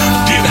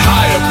 Get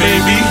higher,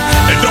 baby,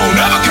 and don't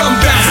ever come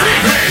down.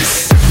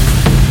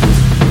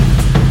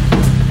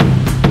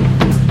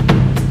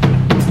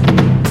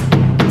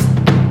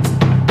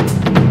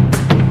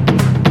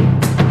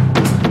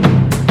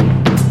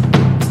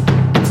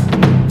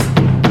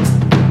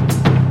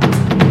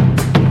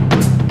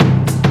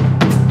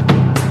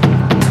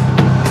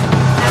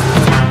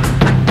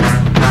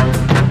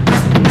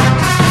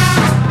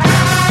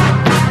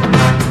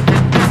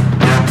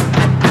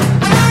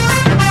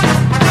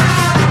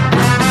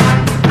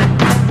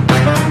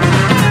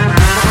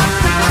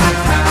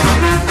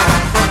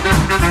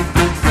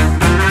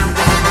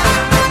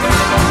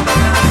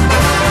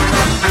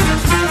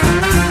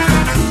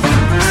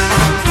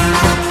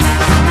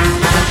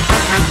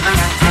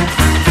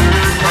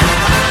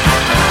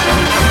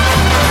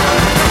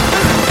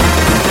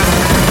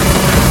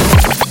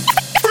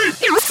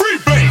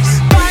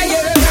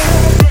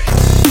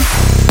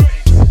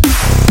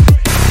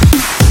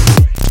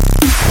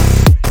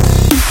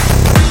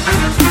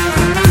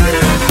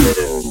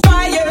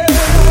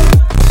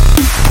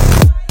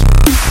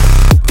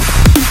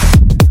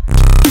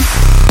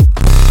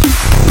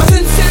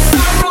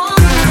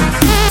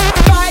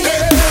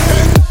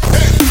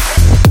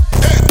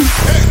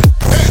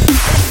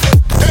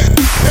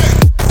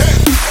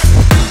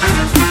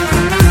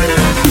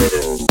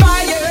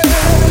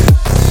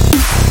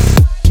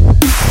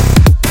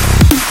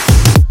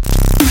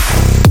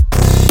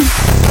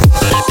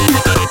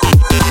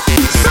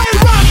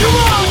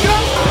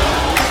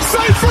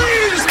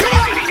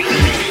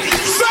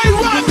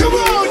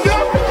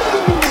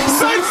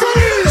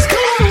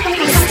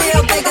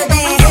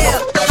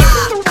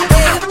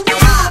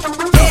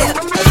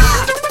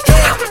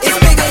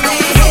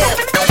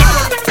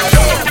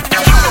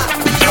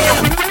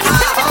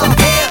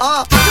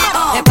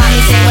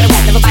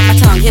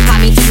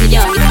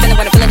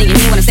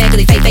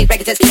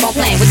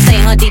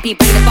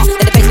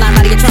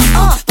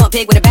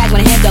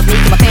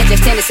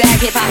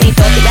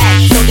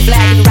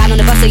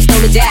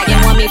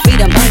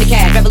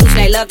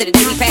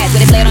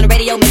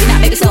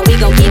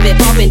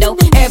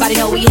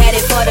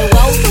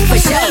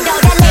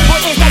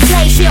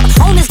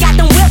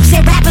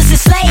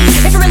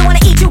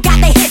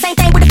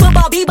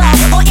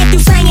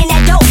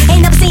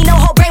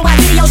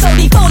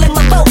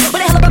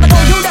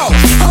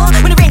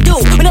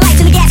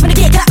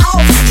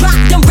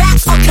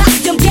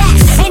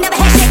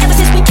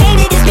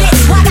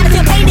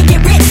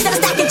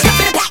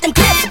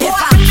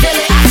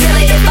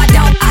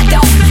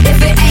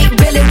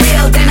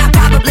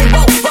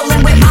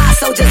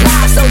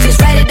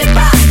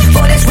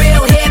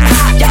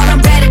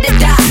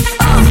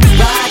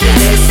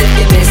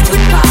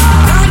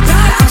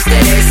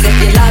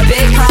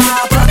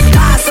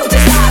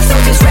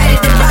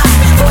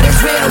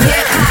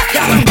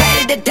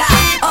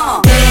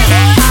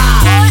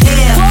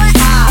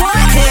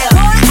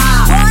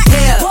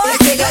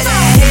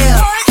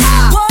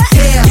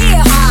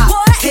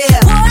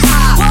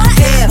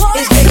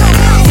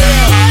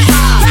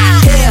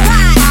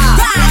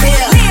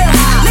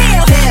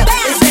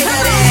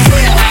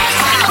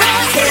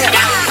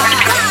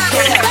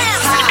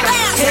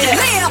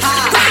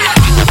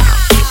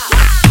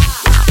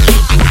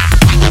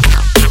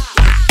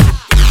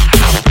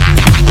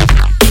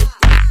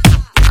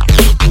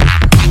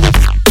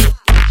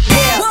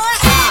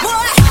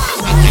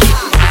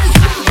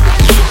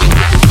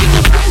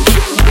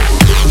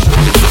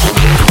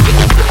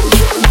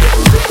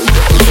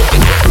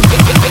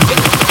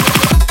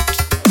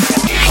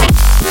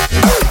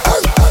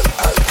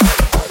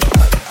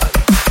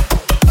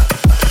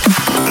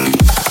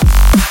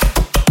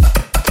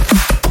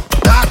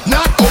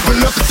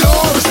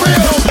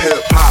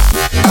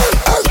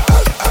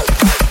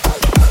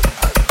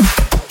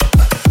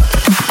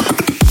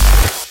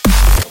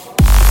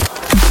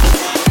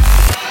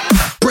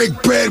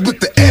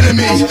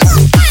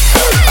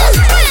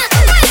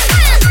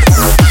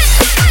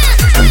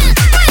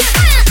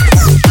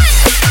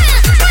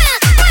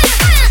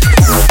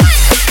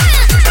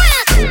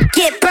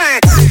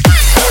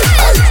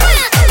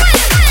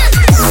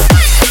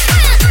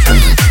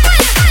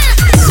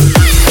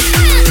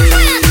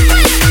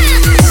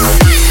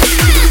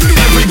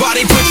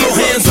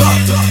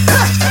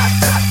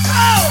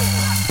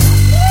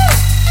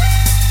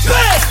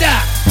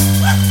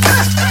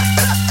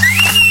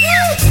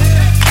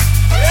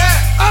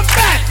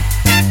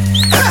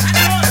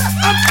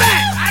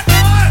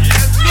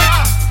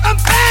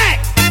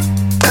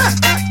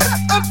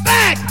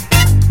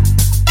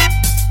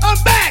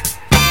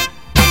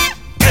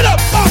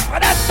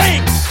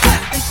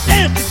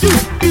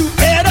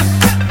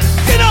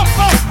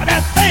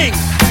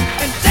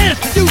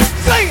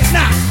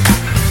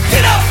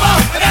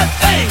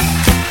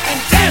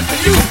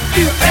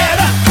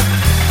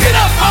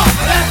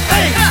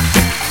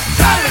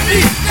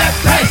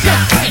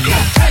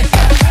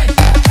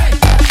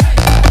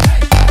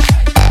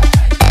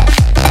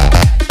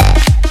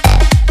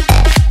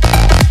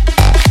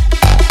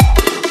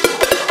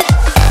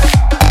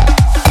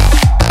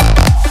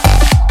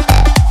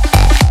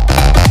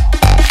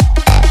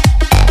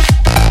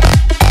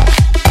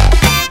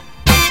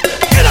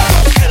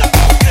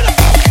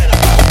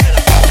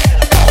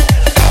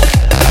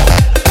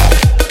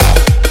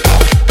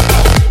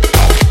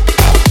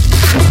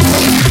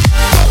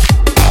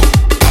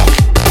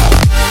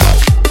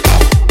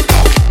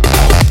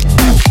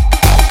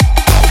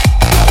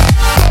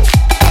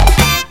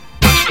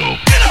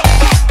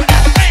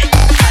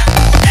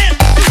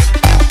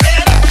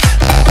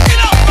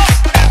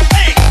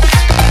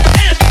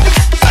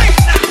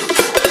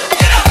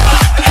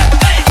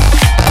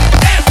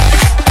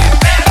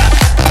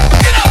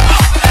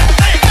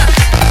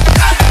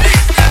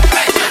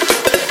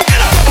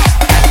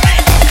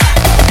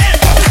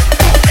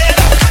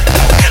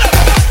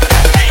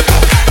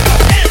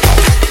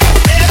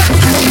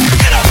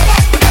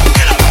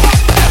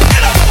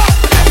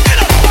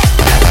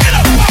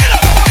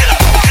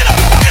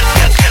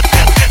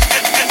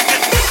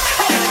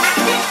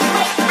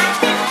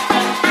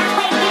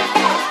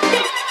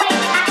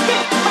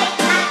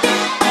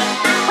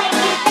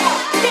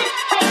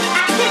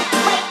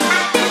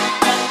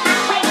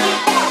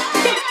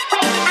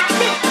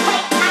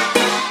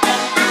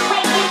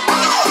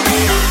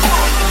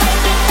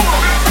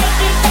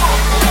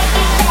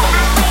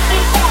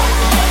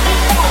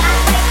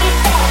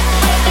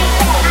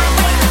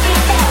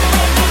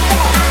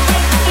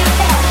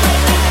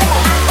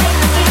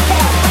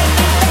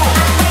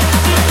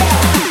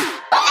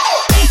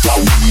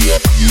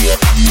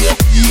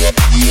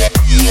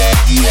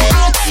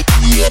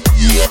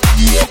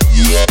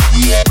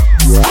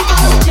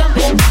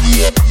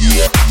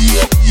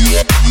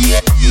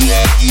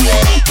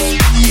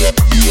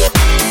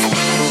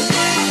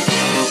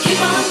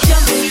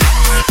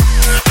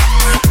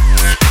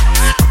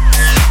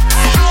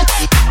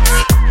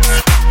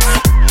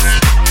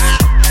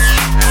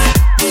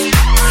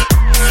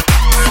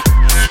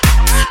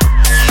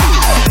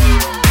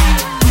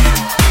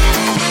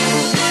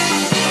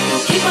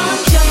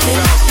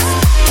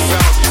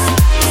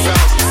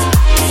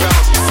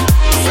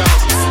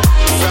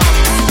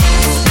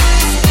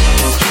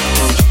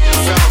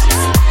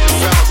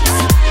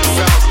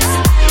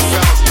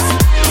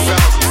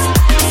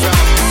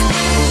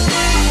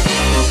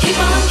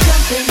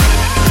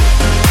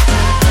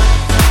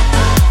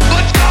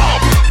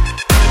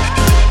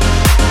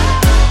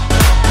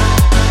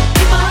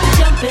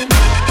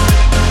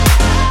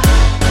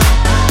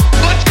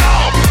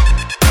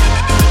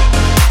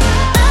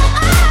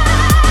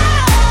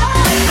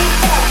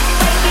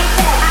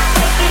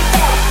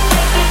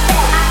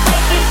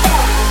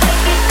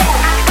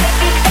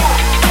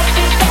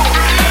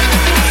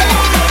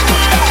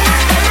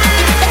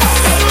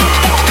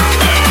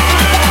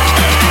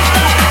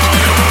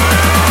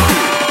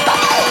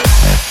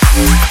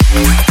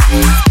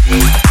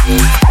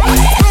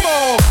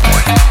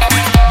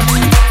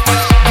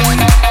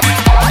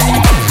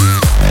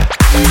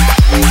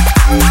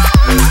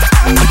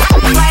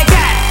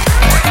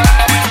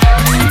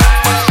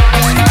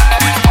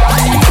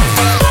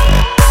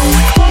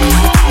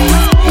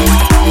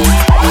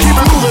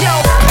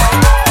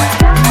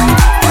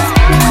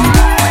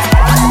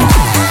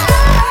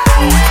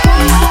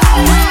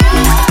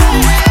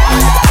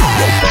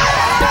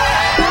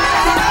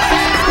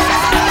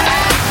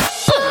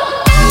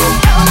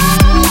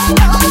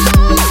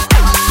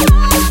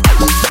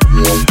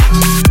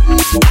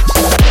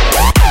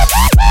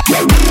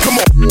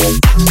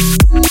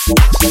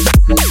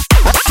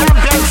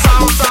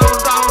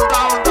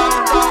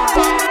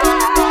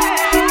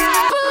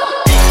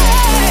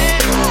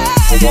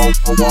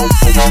 Cause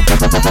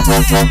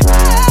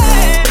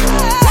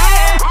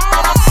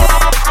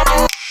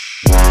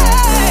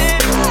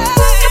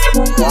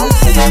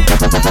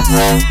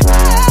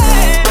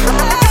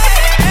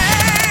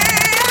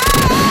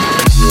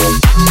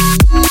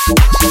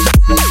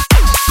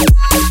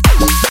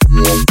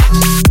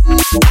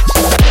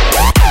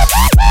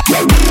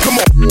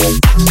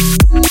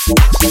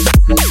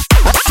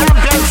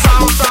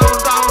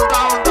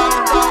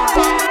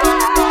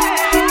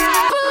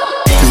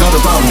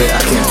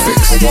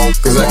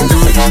I can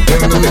do it in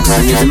the mix.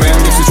 And if your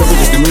man gets you trouble,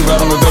 just to move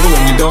out on the double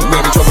and you don't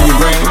let it trouble your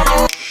brain.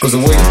 Cause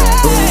the way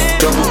goes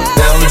trouble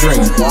down the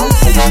drain.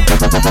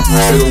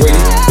 Say the way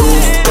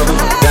goes trouble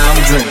down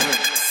the drain.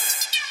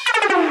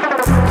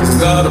 It's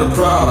not a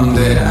problem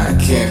that I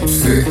can't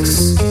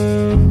fix.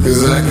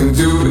 Cause I can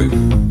do it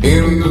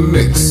in the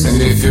mix.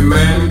 And if your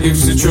man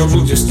gives you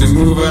trouble, just to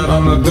move out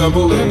on the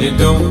double and you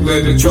don't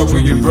let it trouble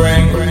your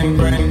brain.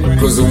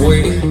 Cause the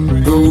way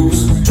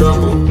goes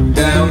trouble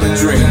down the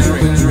drain.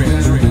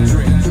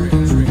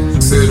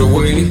 Say the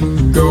way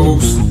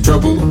goes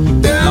trouble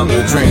down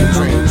the drain.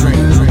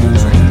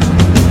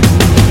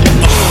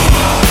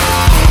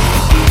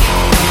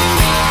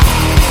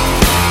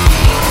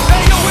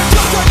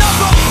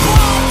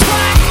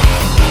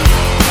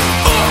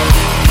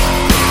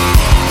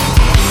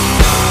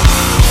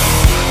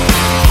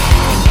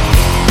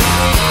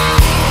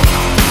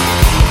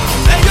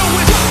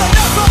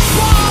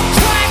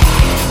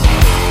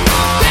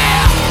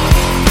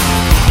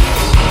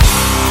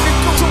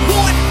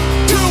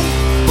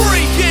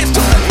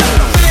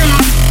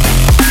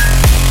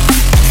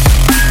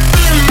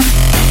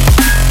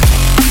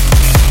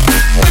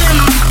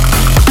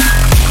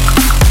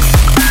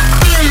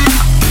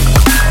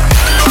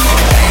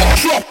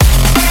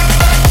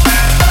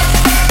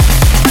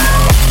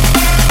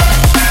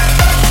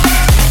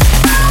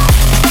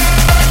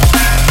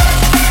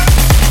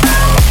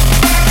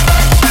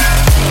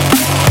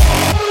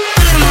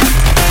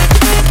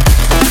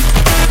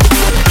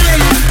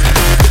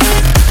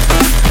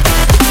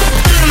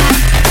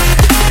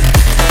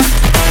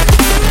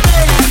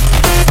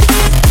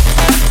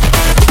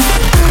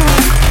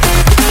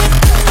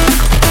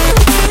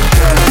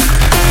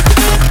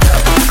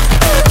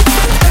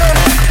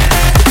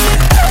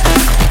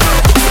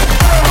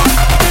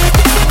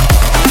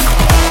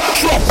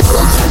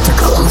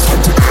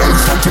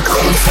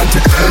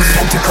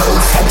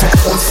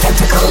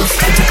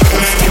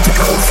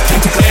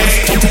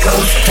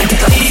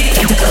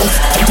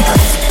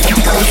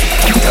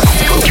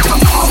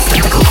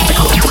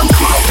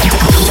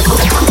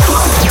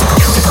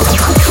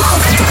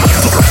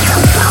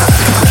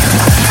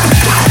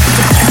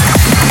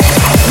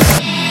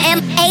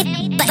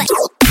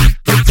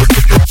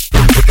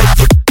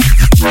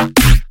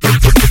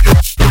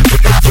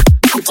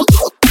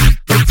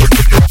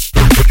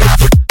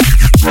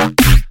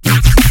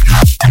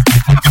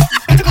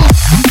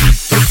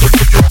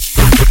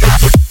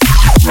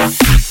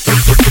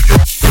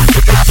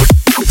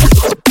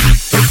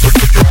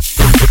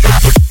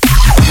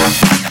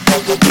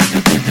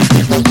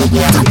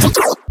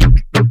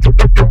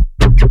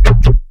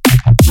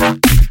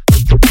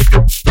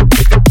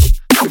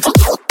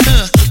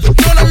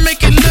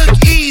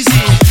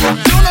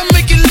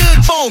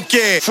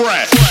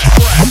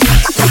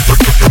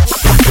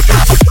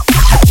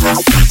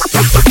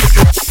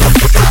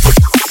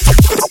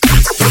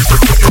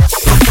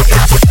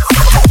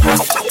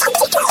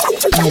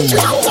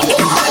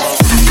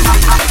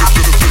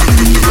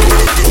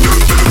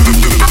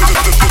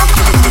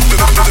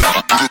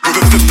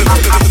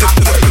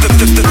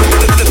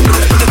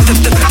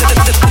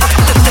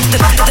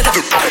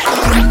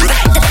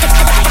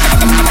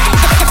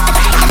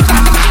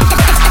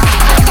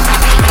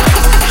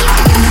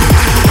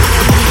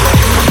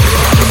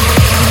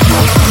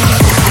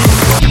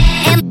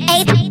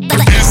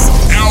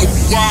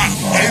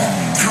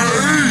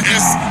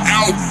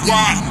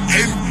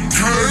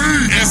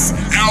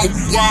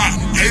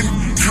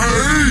 S-L-Y-N-K,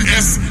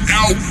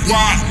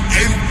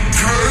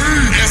 S-L-Y-N-K,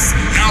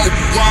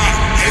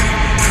 S-L-Y-N-K.